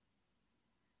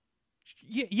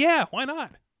 Yeah, why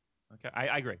not? Okay,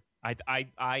 I agree.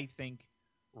 I think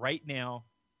right now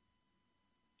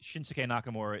Shinsuke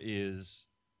Nakamura is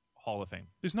Hall of Fame.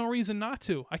 There's no reason not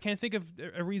to. I can't think of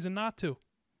a reason not to.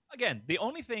 Again, the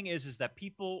only thing is that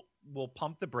people will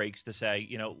pump the brakes to say,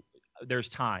 there's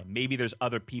time. Maybe there's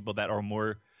other people that are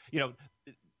more,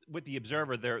 with the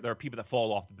Observer, there are people that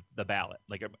fall off the ballot.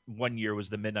 Like one year was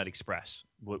the Midnight Express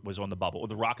was on the bubble, or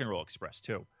the Rock and Roll Express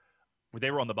too. Where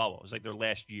they were on the bubble. It was like their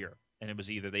last year, and it was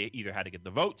they either had to get the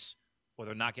votes or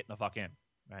they're not getting the fuck in,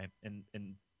 right? And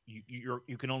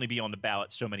you can only be on the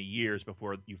ballot so many years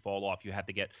before you fall off. You have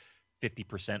to get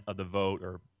 50% of the vote,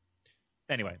 or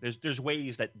anyway. There's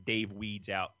ways that Dave weeds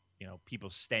out people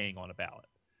staying on a ballot.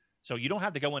 So you don't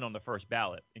have to go in on the first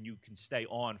ballot, and you can stay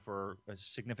on for a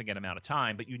significant amount of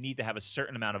time, but you need to have a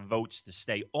certain amount of votes to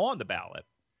stay on the ballot.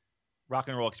 Rock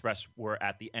and Roll Express were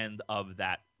at the end of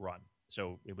that run.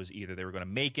 So it was either they were going to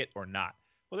make it or not.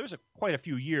 Well, there was quite a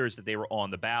few years that they were on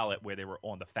the ballot where they were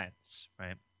on the fence,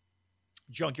 right?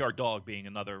 Junkyard Dog being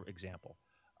another example.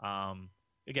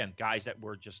 Again, guys that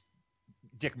were just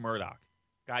Dick Murdoch,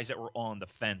 guys that were on the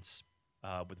fence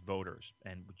with voters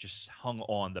and just hung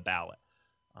on the ballot.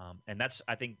 And that's,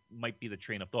 I think, might be the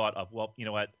train of thought of, well, you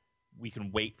know what? We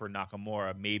can wait for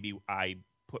Nakamura. Maybe I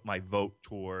put my vote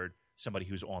toward somebody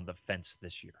who's on the fence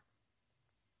this year.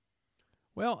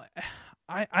 Well,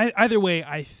 I either way,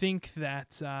 I think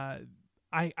that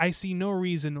I see no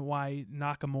reason why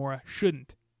Nakamura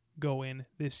shouldn't go in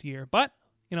this year. But,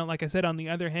 like I said, on the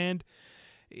other hand,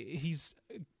 he's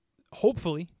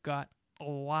hopefully got a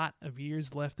lot of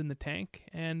years left in the tank,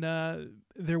 and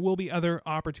there will be other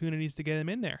opportunities to get him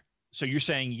in there. So you're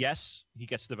saying yes, he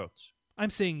gets the votes? I'm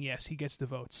saying yes, he gets the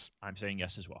votes. I'm saying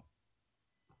yes as well.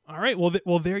 All right,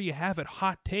 well, there you have it.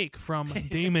 Hot take from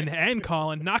Damon and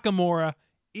Colin. Nakamura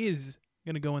is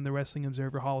going to go in the Wrestling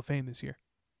Observer Hall of Fame this year.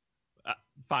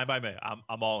 Fine by me.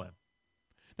 I'm all in.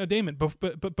 Now, Damon,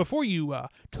 but before you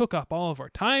took up all of our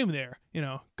time there,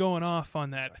 going off on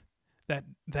that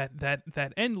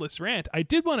endless rant, I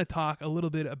did want to talk a little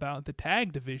bit about the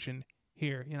tag division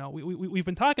here. We've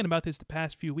been talking about this the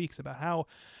past few weeks about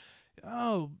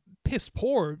how piss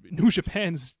poor New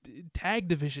Japan's tag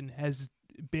division has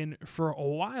been for a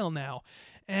while now,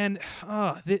 and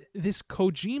this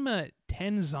Kojima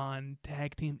Tenzan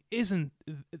tag team isn't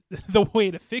the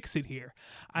way to fix it here.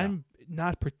 No. I'm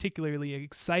not particularly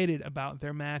excited about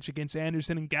their match against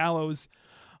Anderson and Gallows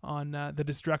on the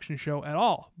Destruction Show at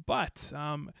all, but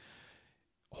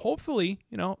hopefully,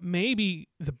 maybe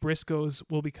the Briscoes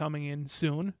will be coming in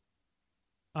soon.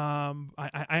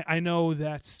 I know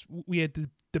that we had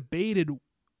debated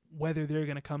whether they're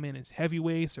going to come in as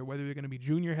heavyweights or whether they're going to be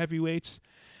junior heavyweights.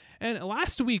 And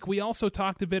last week, we also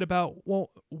talked a bit about, well,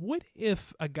 what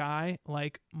if a guy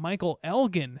like Michael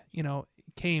Elgin,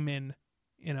 came in,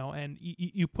 and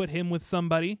you put him with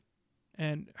somebody,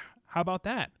 and how about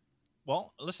that?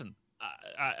 Well, listen,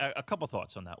 a couple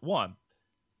thoughts on that. One,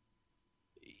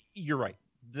 you're right.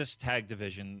 This tag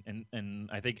division, and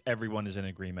I think everyone is in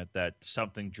agreement that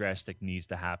something drastic needs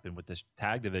to happen with this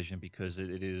tag division because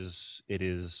it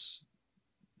is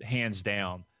hands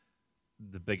down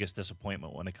the biggest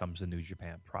disappointment when it comes to New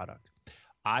Japan product.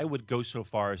 I would go so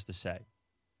far as to say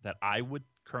that I would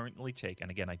currently take,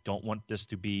 and again, I don't want this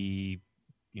to be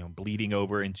bleeding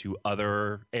over into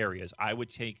other areas. I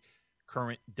would take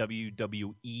current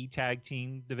WWE tag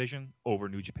team division over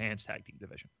New Japan's tag team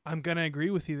division. I'm going to agree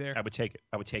with you there. I would take it.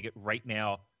 I would take it right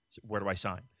now. Where do I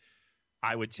sign?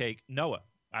 I would take Noah.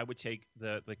 I would take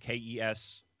the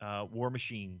KES War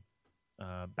Machine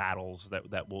battles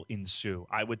that will ensue.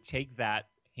 I would take that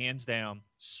hands down,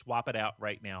 swap it out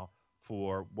right now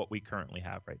for what we currently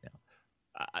have right now.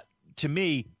 To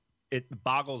me, it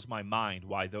boggles my mind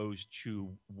why those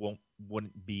two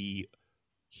wouldn't be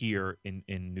here in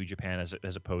New Japan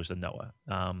as opposed to Noah.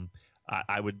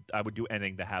 I would do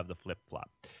anything to have the flip flop.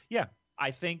 Yeah,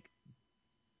 I think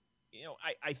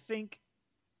I think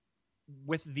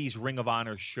with these Ring of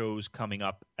Honor shows coming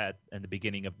up in the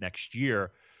beginning of next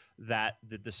year, that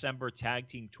the December tag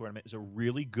team tournament is a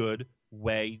really good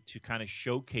way to kind of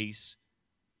showcase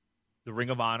the Ring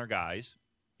of Honor guys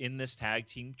in this tag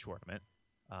team tournament.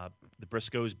 The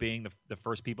Briscoes being the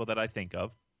first people that I think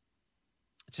of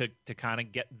to kind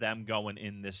of get them going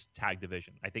in this tag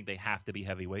division. I think they have to be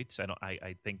heavyweights.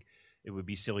 I think it would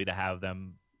be silly to have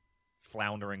them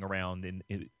floundering around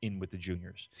in with the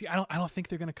juniors. See, I don't think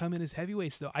they're going to come in as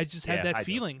heavyweights though. I just have that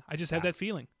feeling. I just have that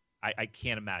feeling. I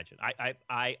can't imagine. I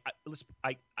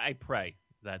pray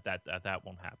that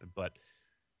won't happen, but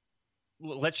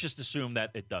let's just assume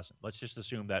that it doesn't. Let's just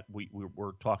assume that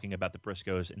we're talking about the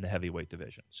Briscoes in the heavyweight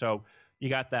division. So you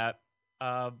got that.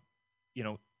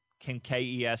 Can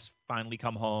KES finally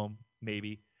come home?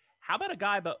 Maybe. How about a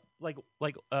guy like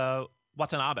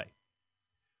Watanabe?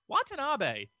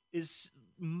 Watanabe is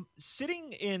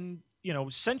sitting in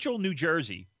central New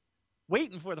Jersey,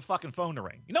 waiting for the fucking phone to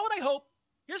ring. You know what I hope?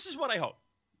 This is what I hope.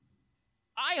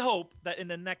 I hope that in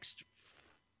the next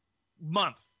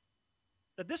month,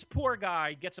 that this poor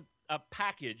guy gets a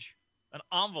package, an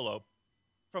envelope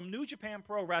from New Japan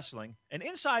Pro Wrestling, and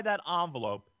inside that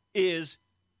envelope is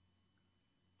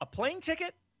a plane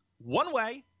ticket, one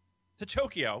way, to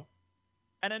Tokyo,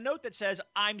 and a note that says,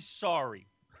 "I'm sorry."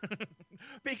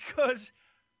 Because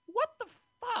what the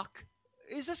fuck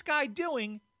is this guy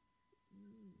doing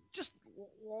just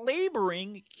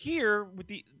laboring here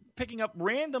with picking up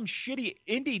random shitty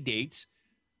indie dates?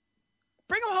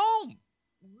 Bring him home.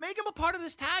 Make him a part of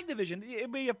this tag division.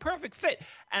 It'd be a perfect fit.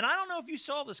 And I don't know if you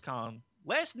saw this, Colin.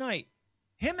 Last night,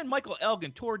 him and Michael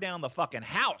Elgin tore down the fucking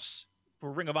house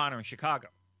for Ring of Honor in Chicago.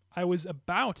 I was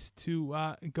about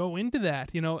to go into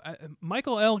that.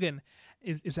 Michael Elgin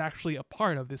is actually a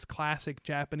part of this classic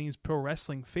Japanese pro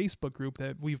wrestling Facebook group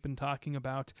that we've been talking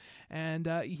about, and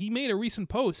he made a recent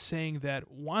post saying that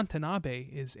Watanabe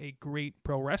is a great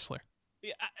pro wrestler.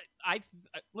 Yeah, I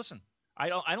listen. I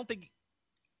don't think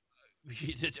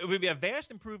it would be a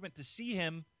vast improvement to see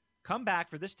him come back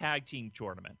for this tag team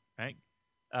tournament. Right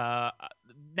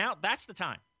now, that's the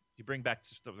time you bring back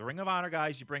the Ring of Honor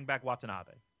guys. You bring back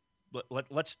Watanabe.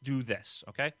 Let's do this,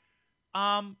 okay?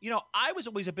 I was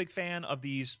always a big fan of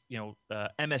these,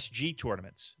 MSG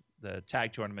tournaments, the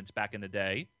tag tournaments back in the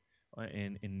day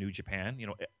in New Japan.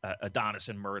 Adonis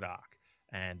and Murdoch,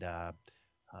 and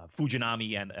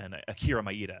Fujinami and Akira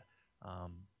Maeda.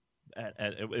 And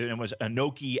it was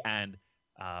Inoki and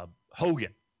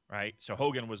Hogan, right? So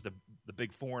Hogan was the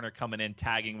big foreigner coming in,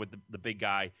 tagging with the big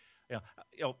guy.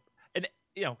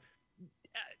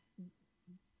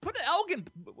 Put Elgin,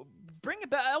 bring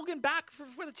Elgin back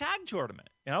for the tag tournament.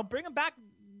 Bring him back,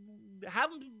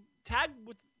 have him tag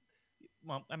with.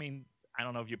 Well, I mean, I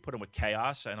don't know if you put him with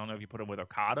Chaos. I don't know if you put him with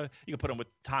Okada. You can put him with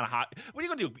Tanahashi. What are you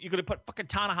gonna do? You're gonna put fucking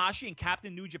Tanahashi and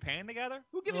Captain New Japan together?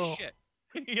 Who gives a shit?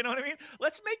 You know what I mean?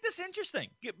 Let's make this interesting.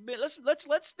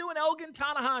 Let's do an Elgin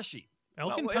Tanahashi.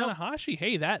 Elgin Tanahashi.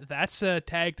 Hey, that's a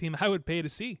tag team I would pay to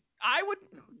see. I would.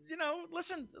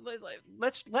 Listen,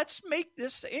 let's make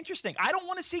this interesting. I don't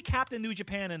want to see Captain New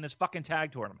Japan in this fucking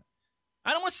tag tournament.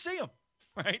 I don't want to see him,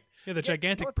 right? Yeah, the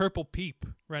gigantic purple peep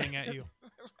running at you.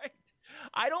 Right.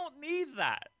 I don't need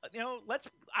that.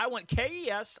 I want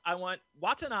KES, I want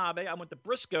Watanabe, I want the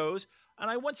Briscoes,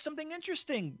 and I want something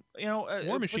interesting,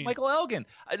 War Machine. with Michael Elgin.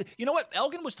 You know what?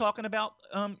 Elgin was talking about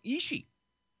Ishii.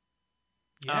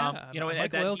 Yeah,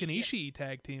 Michael Elgin Ishii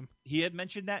tag team. He had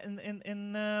mentioned that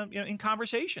in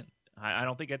conversation. I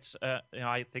don't think it's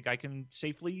I think I can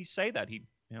safely say that he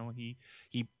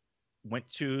went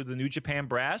to the New Japan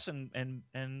brass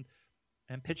and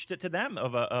pitched it to them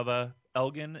of a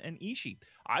Elgin and Ishii.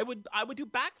 I would do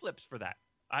backflips for that.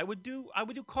 I would do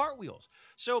cartwheels.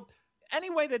 So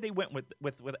any way that they went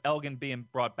with Elgin being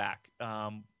brought back,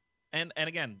 and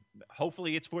again,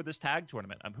 hopefully it's for this tag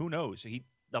tournament. Who knows?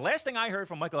 The last thing I heard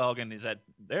from Michael Elgin is that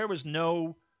there was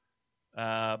no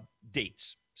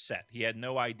dates set. He had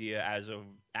no idea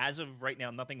as of right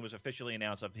now. Nothing was officially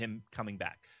announced of him coming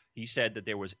back. He said that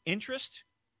there was interest,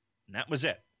 and that was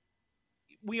it.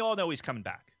 We all know he's coming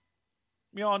back.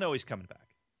 We all know he's coming back.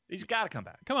 He's got to come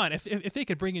back. Come on, if they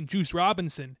could bring in Juice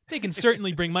Robinson, they can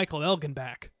certainly bring Michael Elgin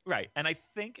back. Right, and I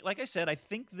think, like I said,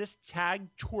 this tag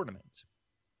tournament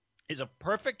is a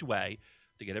perfect way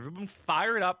to get everyone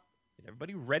fired up, get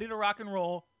everybody ready to rock and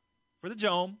roll for the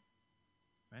Dome,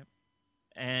 right?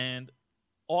 And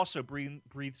also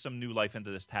breathe some new life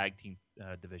into this tag team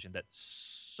division that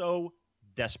so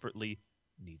desperately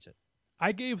needs it.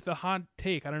 I gave the hot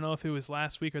take, I don't know if it was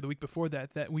last week or the week before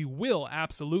that we will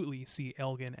absolutely see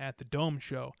Elgin at the Dome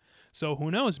show. So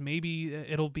who knows? Maybe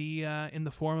it'll be in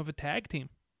the form of a tag team.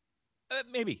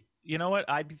 Maybe. You know what?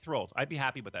 I'd be thrilled. I'd be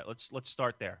happy with that. Let's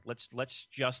start there. Let's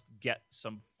just get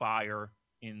some fire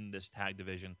in this tag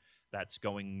division that's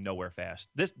going nowhere fast.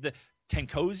 The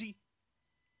Tenkozy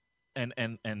and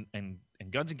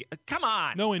Guns and come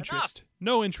on. No interest.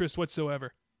 No interest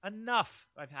whatsoever. Enough.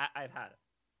 I've had it.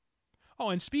 Oh,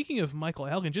 and speaking of Michael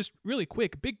Elgin, just really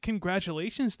quick, big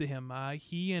congratulations to him.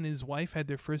 He and his wife had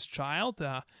their first child,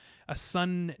 a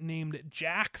son named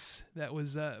Jax that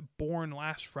was born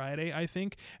last Friday, I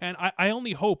think. And I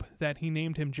only hope that he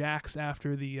named him Jax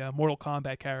after the Mortal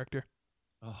Kombat character.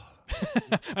 Oh.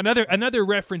 another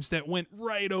reference that went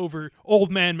right over Old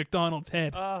Man McDonald's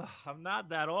head. I'm not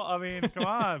that old. I mean, come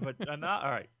on, but I'm not. All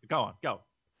right, go.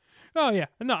 Oh, yeah.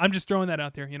 No, I'm just throwing that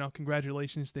out there.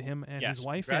 Congratulations to him and his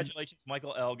wife. Congratulations,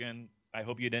 Michael Elgin. I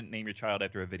hope you didn't name your child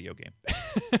after a video game.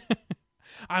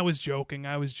 I was joking.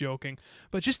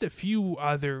 But just a few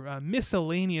other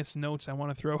miscellaneous notes I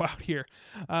want to throw out here.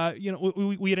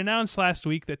 We had announced last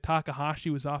week that Takahashi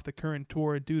was off the current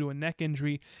tour due to a neck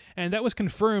injury, and that was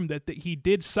confirmed that he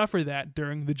did suffer that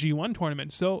during the G1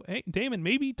 tournament. So, hey, Damon,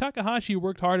 maybe Takahashi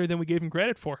worked harder than we gave him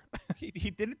credit for. He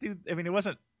didn't do. I mean, it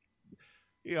wasn't.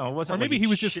 It wasn't. Or maybe he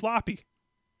was just sloppy.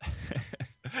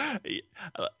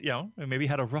 Maybe he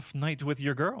had a rough night with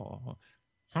your girl.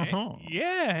 Uh-huh.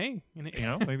 Hey.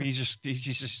 Maybe he's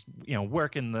just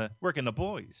working the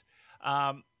boys.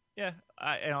 I'm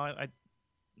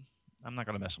not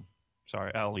gonna miss him.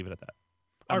 Sorry, I'll leave it at that.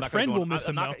 Our friend will miss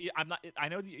him. I'm not. I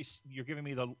know that you're giving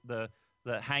me the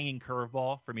hanging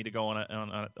curveball for me to go on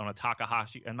a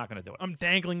Takahashi. I'm not going to do it. I'm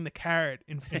dangling the carrot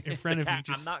in front of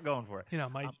you. I'm not going for it.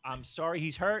 I'm sorry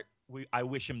he's hurt. I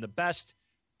wish him the best.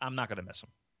 I'm not going to miss him.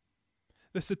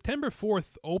 The September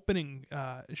 4th opening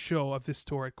show of this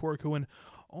tour at Korakuen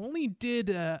only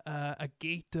did a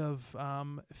gate of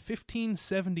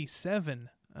 1577,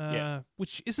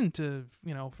 which isn't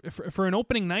for an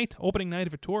opening night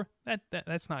of a tour.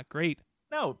 That's not great.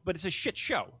 No, but it's a shit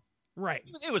show. Right.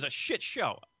 It was a shit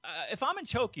show. If I'm in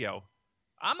Tokyo,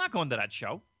 I'm not going to that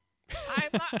show.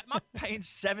 I'm not paying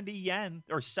 70 yen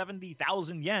or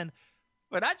 70,000 yen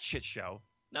for that shit show.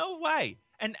 No way.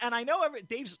 And I know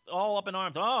Dave's all up in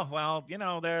arms. Oh, well,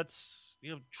 that's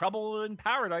trouble in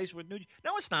paradise with New.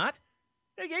 No, it's not.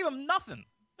 They gave him nothing.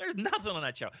 There's nothing on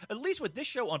that show. At least with this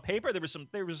show on paper, there was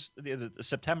the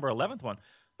September 11th one.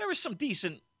 There was some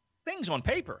decent things on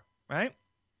paper, right?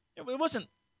 It wasn't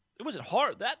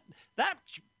hard. That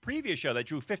previous show that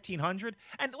drew 1,500,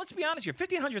 and let's be honest here,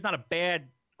 1,500 is not a bad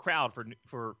crowd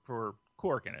for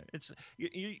Cork in it. It's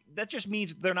that just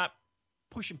means they're not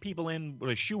pushing people in with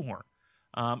a shoehorn.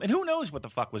 And who knows what the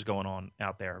fuck was going on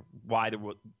out there? Why that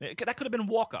could have been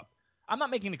walk up. I'm not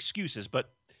making excuses,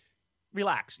 but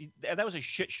relax. That was a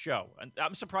shit show, and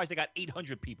I'm surprised they got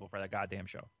 800 people for that goddamn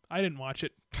show. I didn't watch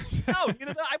it. No,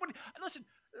 I wouldn't. Listen,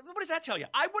 what does that tell you?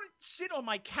 I wouldn't sit on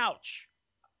my couch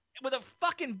with a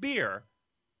fucking beer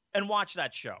and watch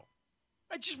that show.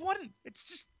 I just wouldn't. It's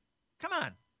just, come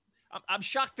on. I'm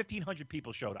shocked 1,500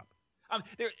 people showed up.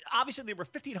 Obviously, there were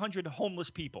 1,500 homeless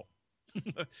people.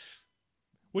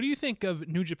 What do you think of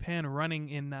New Japan running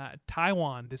in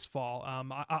Taiwan this fall?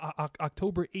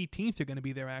 October 18th, they're going to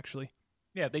be there, actually.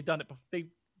 Yeah, they've done it. Have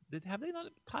they done it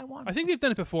in Taiwan? I think they've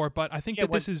done it before, but I think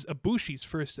this is Ibushi's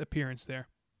first appearance there.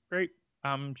 Great.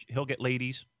 He'll get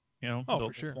ladies.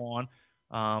 For sure.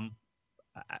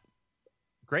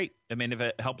 Great. I mean, if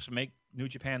it helps make New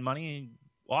Japan money,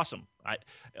 awesome.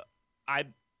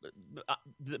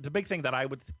 The big thing that I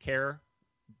would care,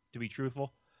 to be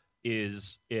truthful,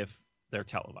 is if they're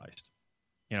televised.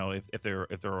 If they're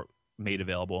made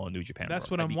available on New Japan. That's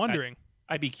what I'm wondering.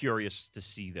 I'd be curious to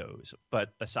see those. But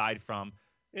aside from,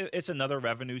 it's another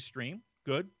revenue stream.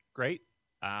 Good, great.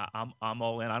 I'm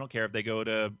all in. I don't care if they go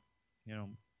to,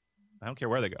 I don't care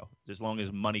where they go, as long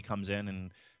as money comes in,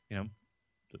 and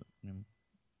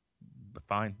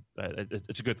fine.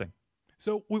 It's a good thing.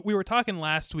 So we were talking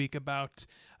last week about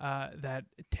that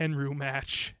Tenryu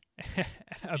match. Did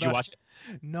you watch it?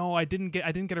 No, I didn't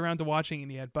get around to watching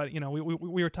it yet, but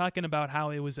we were talking about how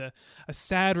it was a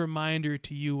sad reminder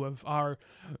to you of our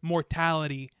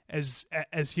mortality as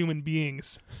human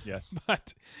beings. Yes.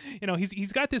 But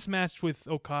he's got this match with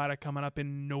Okada coming up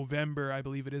in November, I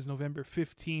believe it is November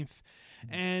 15th.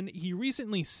 And he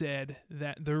recently said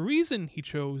that the reason he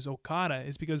chose Okada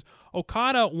is because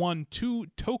Okada won 2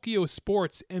 Tokyo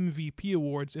Sports MVP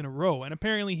awards in a row, and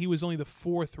apparently he was only the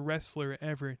 4th wrestler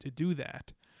ever to do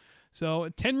that. So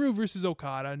Tenryu versus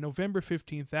Okada, November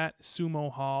 15th at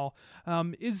Sumo Hall.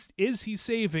 Is he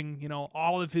saving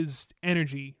all of his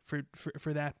energy for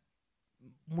that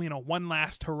one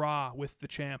last hurrah with the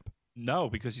champ?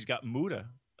 No, because he's got Muda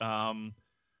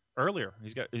earlier.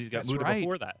 He's got That's Muda right.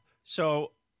 before that.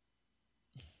 So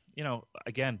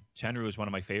again, Tenryu is one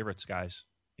of my favorites, guys.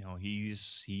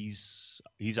 He's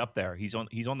up there. He's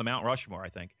on the Mount Rushmore, I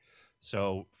think.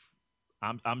 So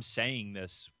I'm saying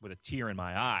this with a tear in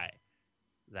my eye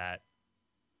that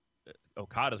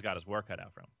Okada's got his work cut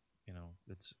out for him.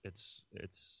 It's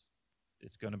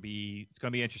going to be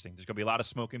interesting. There's going to be a lot of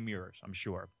smoke and mirrors, I'm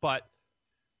sure. But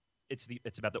it's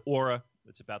about the aura,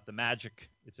 it's about the magic,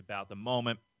 it's about the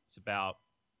moment, it's about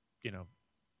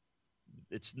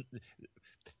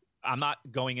I'm not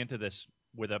going into this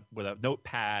with a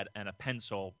notepad and a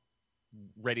pencil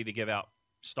ready to give out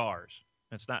stars.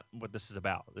 That's not what this is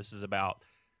about. This is about,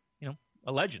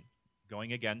 a legend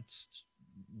going against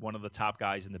one of the top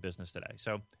guys in the business today.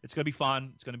 So it's going to be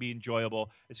fun. It's going to be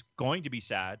enjoyable. It's going to be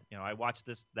sad. I watched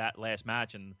that last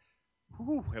match, and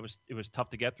it was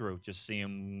tough to get through, just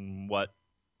seeing what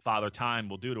Father Time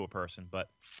will do to a person. But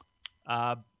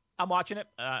I'm watching it.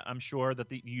 I'm sure that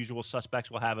the usual suspects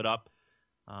will have it up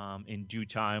in due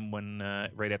time when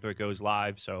right after it goes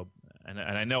live. So, and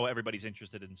I know everybody's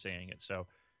interested in seeing it. So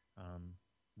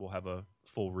we'll have a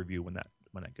full review when that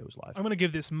goes live. I'm going to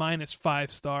give this -5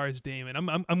 stars, Damon.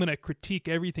 I'm going to critique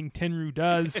everything Tenryu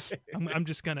does. I'm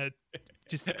just going to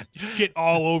shit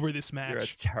all over this match. You're a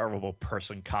terrible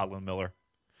person, Colin Miller.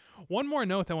 One more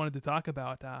note I wanted to talk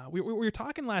about. We were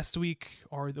talking last week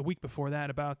or the week before that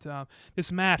about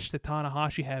this match that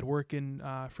Tanahashi had working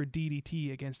for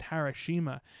DDT against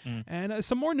Harashima. And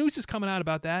some more news is coming out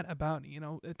about that, about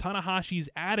Tanahashi's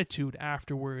attitude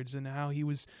afterwards and how he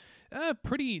was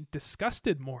pretty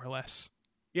disgusted, more or less.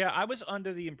 Yeah, I was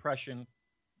under the impression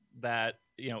that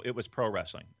it was pro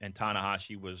wrestling and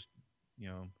Tanahashi was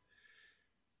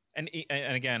and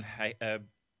again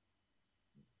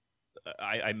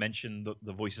I mentioned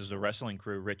the Voices of the Wrestling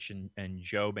crew, Rich and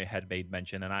Joe had made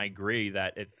mention, and I agree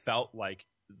that it felt like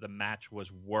the match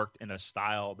was worked in a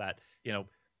style that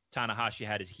Tanahashi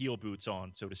had his heel boots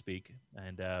on, so to speak,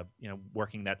 and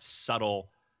working that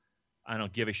subtle. I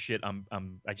don't give a shit.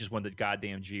 I just won the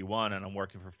goddamn G1, and I'm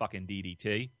working for fucking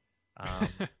DDT.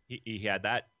 He had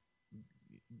that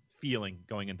feeling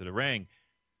going into the ring,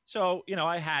 so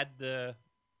I had the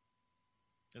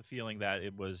feeling that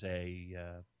it was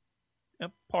a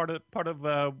part of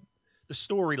the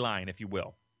storyline, if you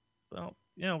will. Well,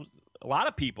 a lot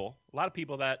of people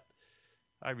that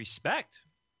I respect,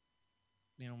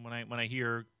 when I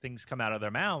hear things come out of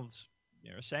their mouths,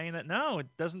 saying that no,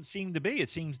 it doesn't seem to be. It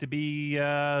seems to be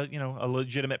a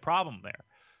legitimate problem there.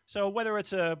 So whether it's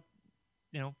part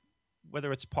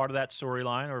of that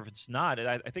storyline or if it's not,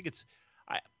 I think it's.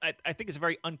 I think it's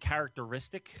very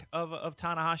uncharacteristic of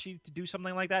Tanahashi to do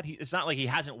something like that. It's not like he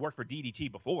hasn't worked for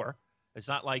DDT before. It's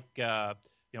not like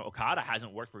Okada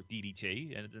hasn't worked for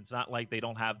DDT, and it's not like they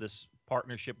don't have this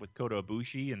partnership with Kota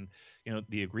Ibushi and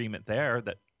the agreement there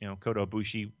that Kota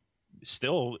Ibushi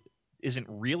still isn't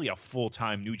really a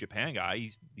full-time New Japan guy.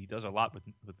 He does a lot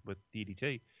with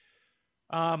DDT.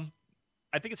 I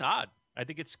think it's odd. I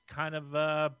think it's kind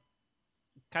of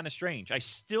strange. I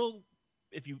still,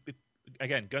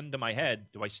 again, gun to my head,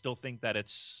 do I still think that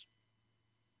it's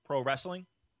pro wrestling?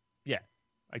 Yeah,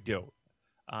 I do.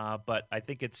 But I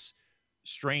think it's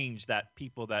strange that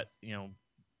people that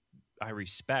I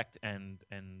respect and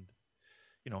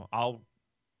I'll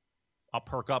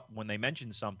perk up when they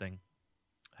mention something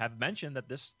have mentioned that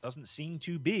this doesn't seem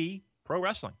to be pro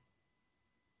wrestling.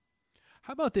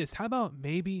 How about this? How about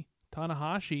maybe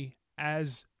Tanahashi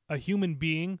as a human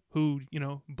being who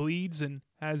bleeds and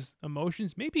has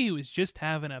emotions? Maybe he was just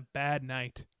having a bad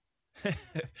night.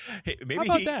 Maybe How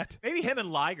about that? Maybe him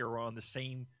and Liger are on the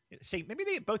same. Maybe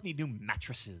they both need new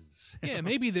mattresses. Yeah,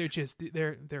 maybe they're just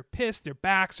they're pissed. Their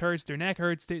backs hurts. Their neck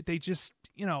hurts. They just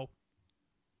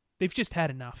they've just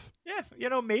had enough. Yeah,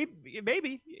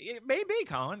 maybe,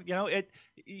 Colin.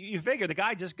 You figure the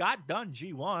guy just got done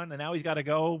G1, and now he's got to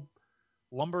go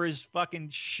lumber his fucking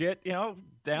shit, down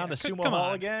to Sumo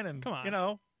Hall again, and come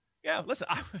on. Yeah, listen,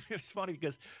 it's funny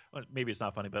because well, maybe it's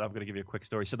not funny, but I'm going to give you a quick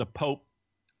story. So the Pope,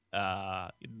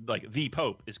 the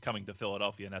Pope, is coming to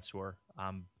Philadelphia, and that's where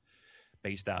I'm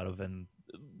based out of, and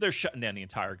they're shutting down the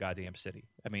entire goddamn city.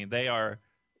 I mean,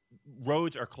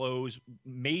 roads are closed,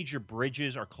 major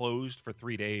bridges are closed for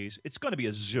 3 days. It's going to be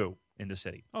a zoo in the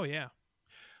city. Oh yeah.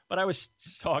 But I was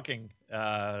talking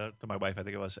to my wife, I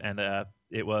think it was, and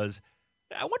it was,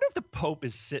 I wonder if the Pope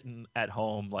is sitting at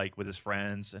home like with his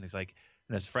friends, and he's like,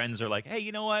 and his friends are like, hey,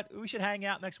 you know what? We should hang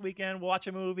out next weekend. We'll watch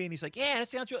a movie. And he's like, yeah, that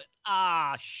sounds really.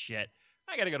 Ah, shit.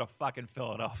 I got to go to fucking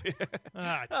Philadelphia.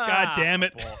 God damn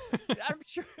it. I'm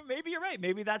sure. Maybe you're right.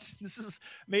 Maybe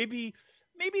maybe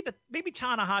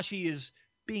Tanahashi is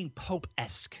being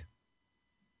Pope-esque.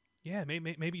 Yeah,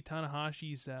 maybe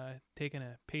Tanahashi's taking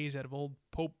a page out of old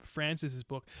Pope Francis's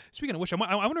book. Speaking of which, I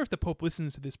wonder if the Pope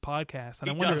listens to this podcast,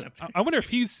 and I wonder if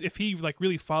he like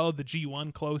really followed the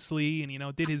G1 closely,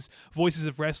 and did his Voices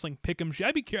of Wrestling pick'em.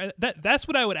 I'd be curious. That's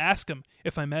what I would ask him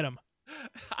if I met him.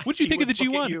 What do you think of the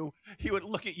G1? He would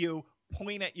look at you,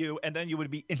 point at you, and then you would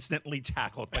be instantly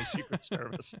tackled by Secret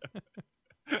Service.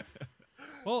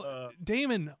 Well,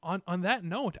 Damon, on that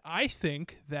note, I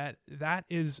think that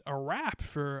is a wrap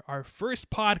for our first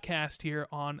podcast here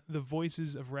on the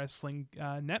Voices of Wrestling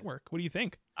Network. What do you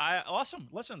think? Awesome.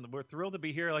 Listen, we're thrilled to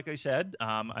be here. Like I said,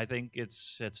 I think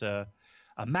it's a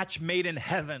match made in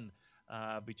heaven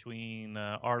between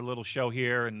our little show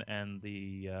here and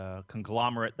the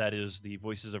conglomerate that is the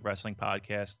Voices of Wrestling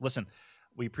podcast. Listen,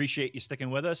 we appreciate you sticking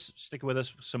with us. Stick with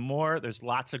us some more. There's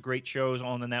lots of great shows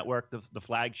on the network. The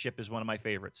flagship is one of my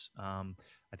favorites. I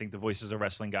think the Voices of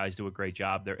Wrestling guys do a great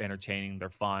job. They're entertaining. They're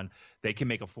fun. They can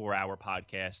make a 4-hour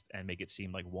podcast and make it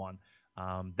seem like one.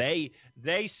 They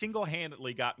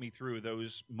single-handedly got me through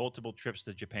those multiple trips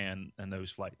to Japan and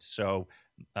those flights. So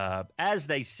as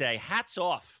they say, hats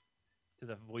off to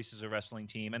the Voices of Wrestling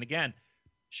team. And again,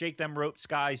 Shake Them Ropes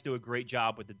guys do a great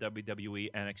job with the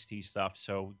WWE NXT stuff,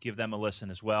 so give them a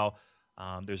listen as well.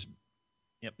 There's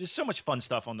so much fun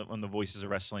stuff on the Voices of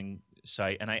Wrestling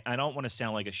site, and I don't want to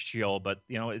sound like a shill, but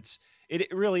it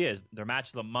really is. Their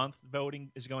match of the month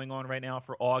voting is going on right now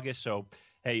for August. So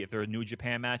hey, if there are New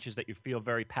Japan matches that you feel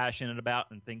very passionate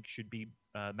about and think should be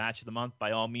match of the month,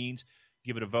 by all means,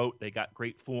 give it a vote. They got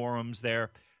great forums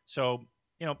there. So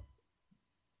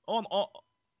on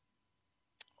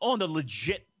the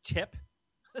legit tip.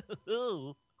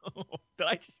 Did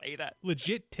I just say that?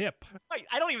 Legit tip.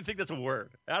 I don't even think that's a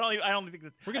word. I don't think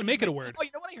that we're gonna make it a word. Oh, you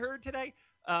know what I heard today?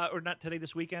 Or not today,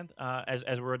 this weekend? As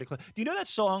we're already close. Do you know that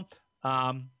song?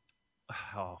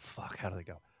 Oh fuck! How did it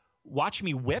go? Watch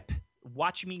me whip.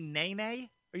 Watch me nay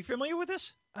nay. Are you familiar with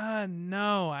this?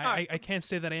 No, I can't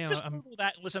say that I am. Just Google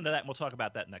that and listen to that, and we'll talk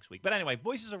about that next week. But anyway,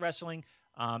 Voices of Wrestling,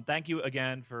 thank you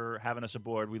again for having us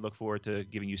aboard. We look forward to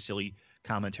giving you silly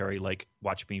commentary like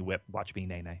Watch Me Whip, Watch Me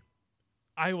Nay Nay.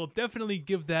 I will definitely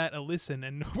give that a listen,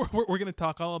 and we're going to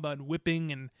talk all about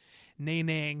whipping and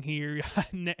nay-naying here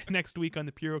next week on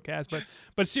the Purocast.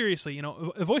 But seriously,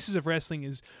 Voices of Wrestling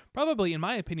is probably, in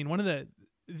my opinion, one of the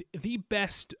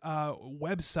best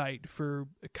website for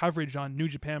coverage on New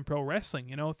Japan Pro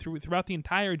Wrestling. Throughout the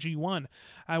entire G1,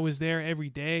 I was there every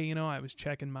day. I was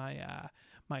checking my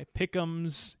my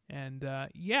pick'ems, and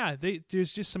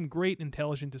there's just some great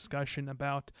intelligent discussion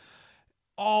about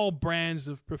all brands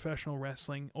of professional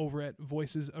wrestling over at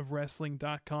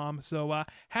voicesofwrestling.com. So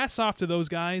hats off to those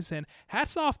guys, and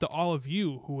hats off to all of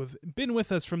you who have been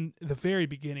with us from the very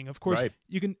beginning. Of course, right.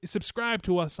 You can subscribe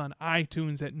to us on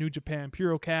iTunes at New Japan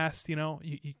Purocast.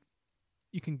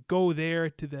 You can go there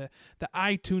to the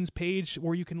iTunes page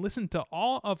where you can listen to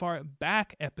all of our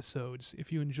back episodes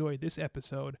if you enjoyed this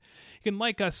episode. You can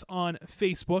like us on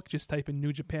Facebook. Just type in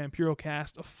New Japan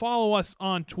Purocast. Follow us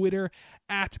on Twitter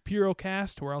at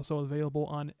Purocast. We're also available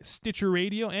on Stitcher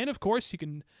Radio. And, of course, you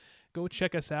can go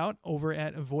check us out over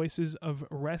at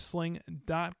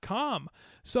voicesofwrestling.com.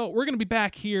 So we're going to be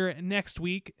back here next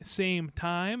week, same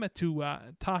time, to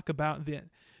talk about to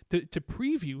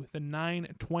preview the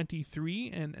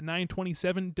 923 and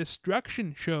 927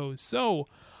 Destruction shows. So,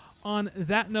 on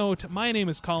that note, my name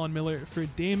is Colin Miller. For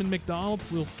Damon McDonald,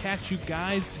 we'll catch you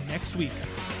guys next week.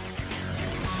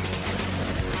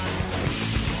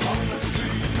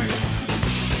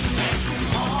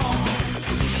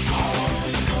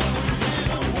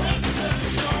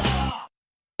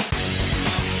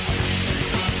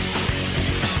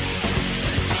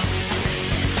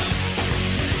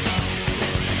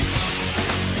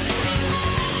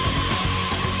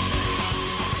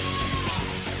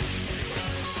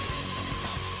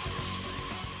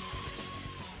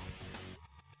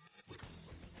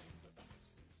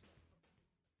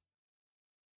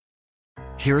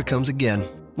 Here it comes again.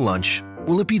 Lunch,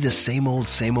 will it be the same old,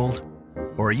 same old?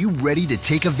 Or are you ready to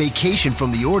take a vacation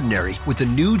from the ordinary with the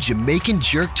new Jamaican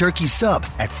Jerk Turkey Sub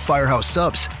at Firehouse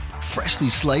Subs? Freshly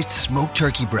sliced smoked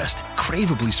turkey breast,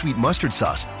 craveably sweet mustard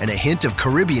sauce, and a hint of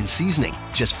Caribbean seasoning.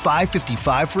 Just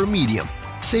 $5.55 for a medium.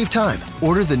 Save time.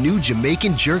 Order the new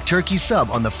Jamaican Jerk Turkey Sub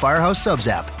on the Firehouse Subs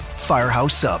app.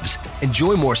 Firehouse Subs.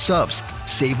 Enjoy more subs.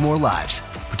 Save more lives.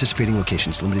 Participating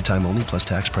locations. Limited time only, plus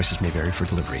tax. Prices may vary for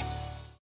delivery.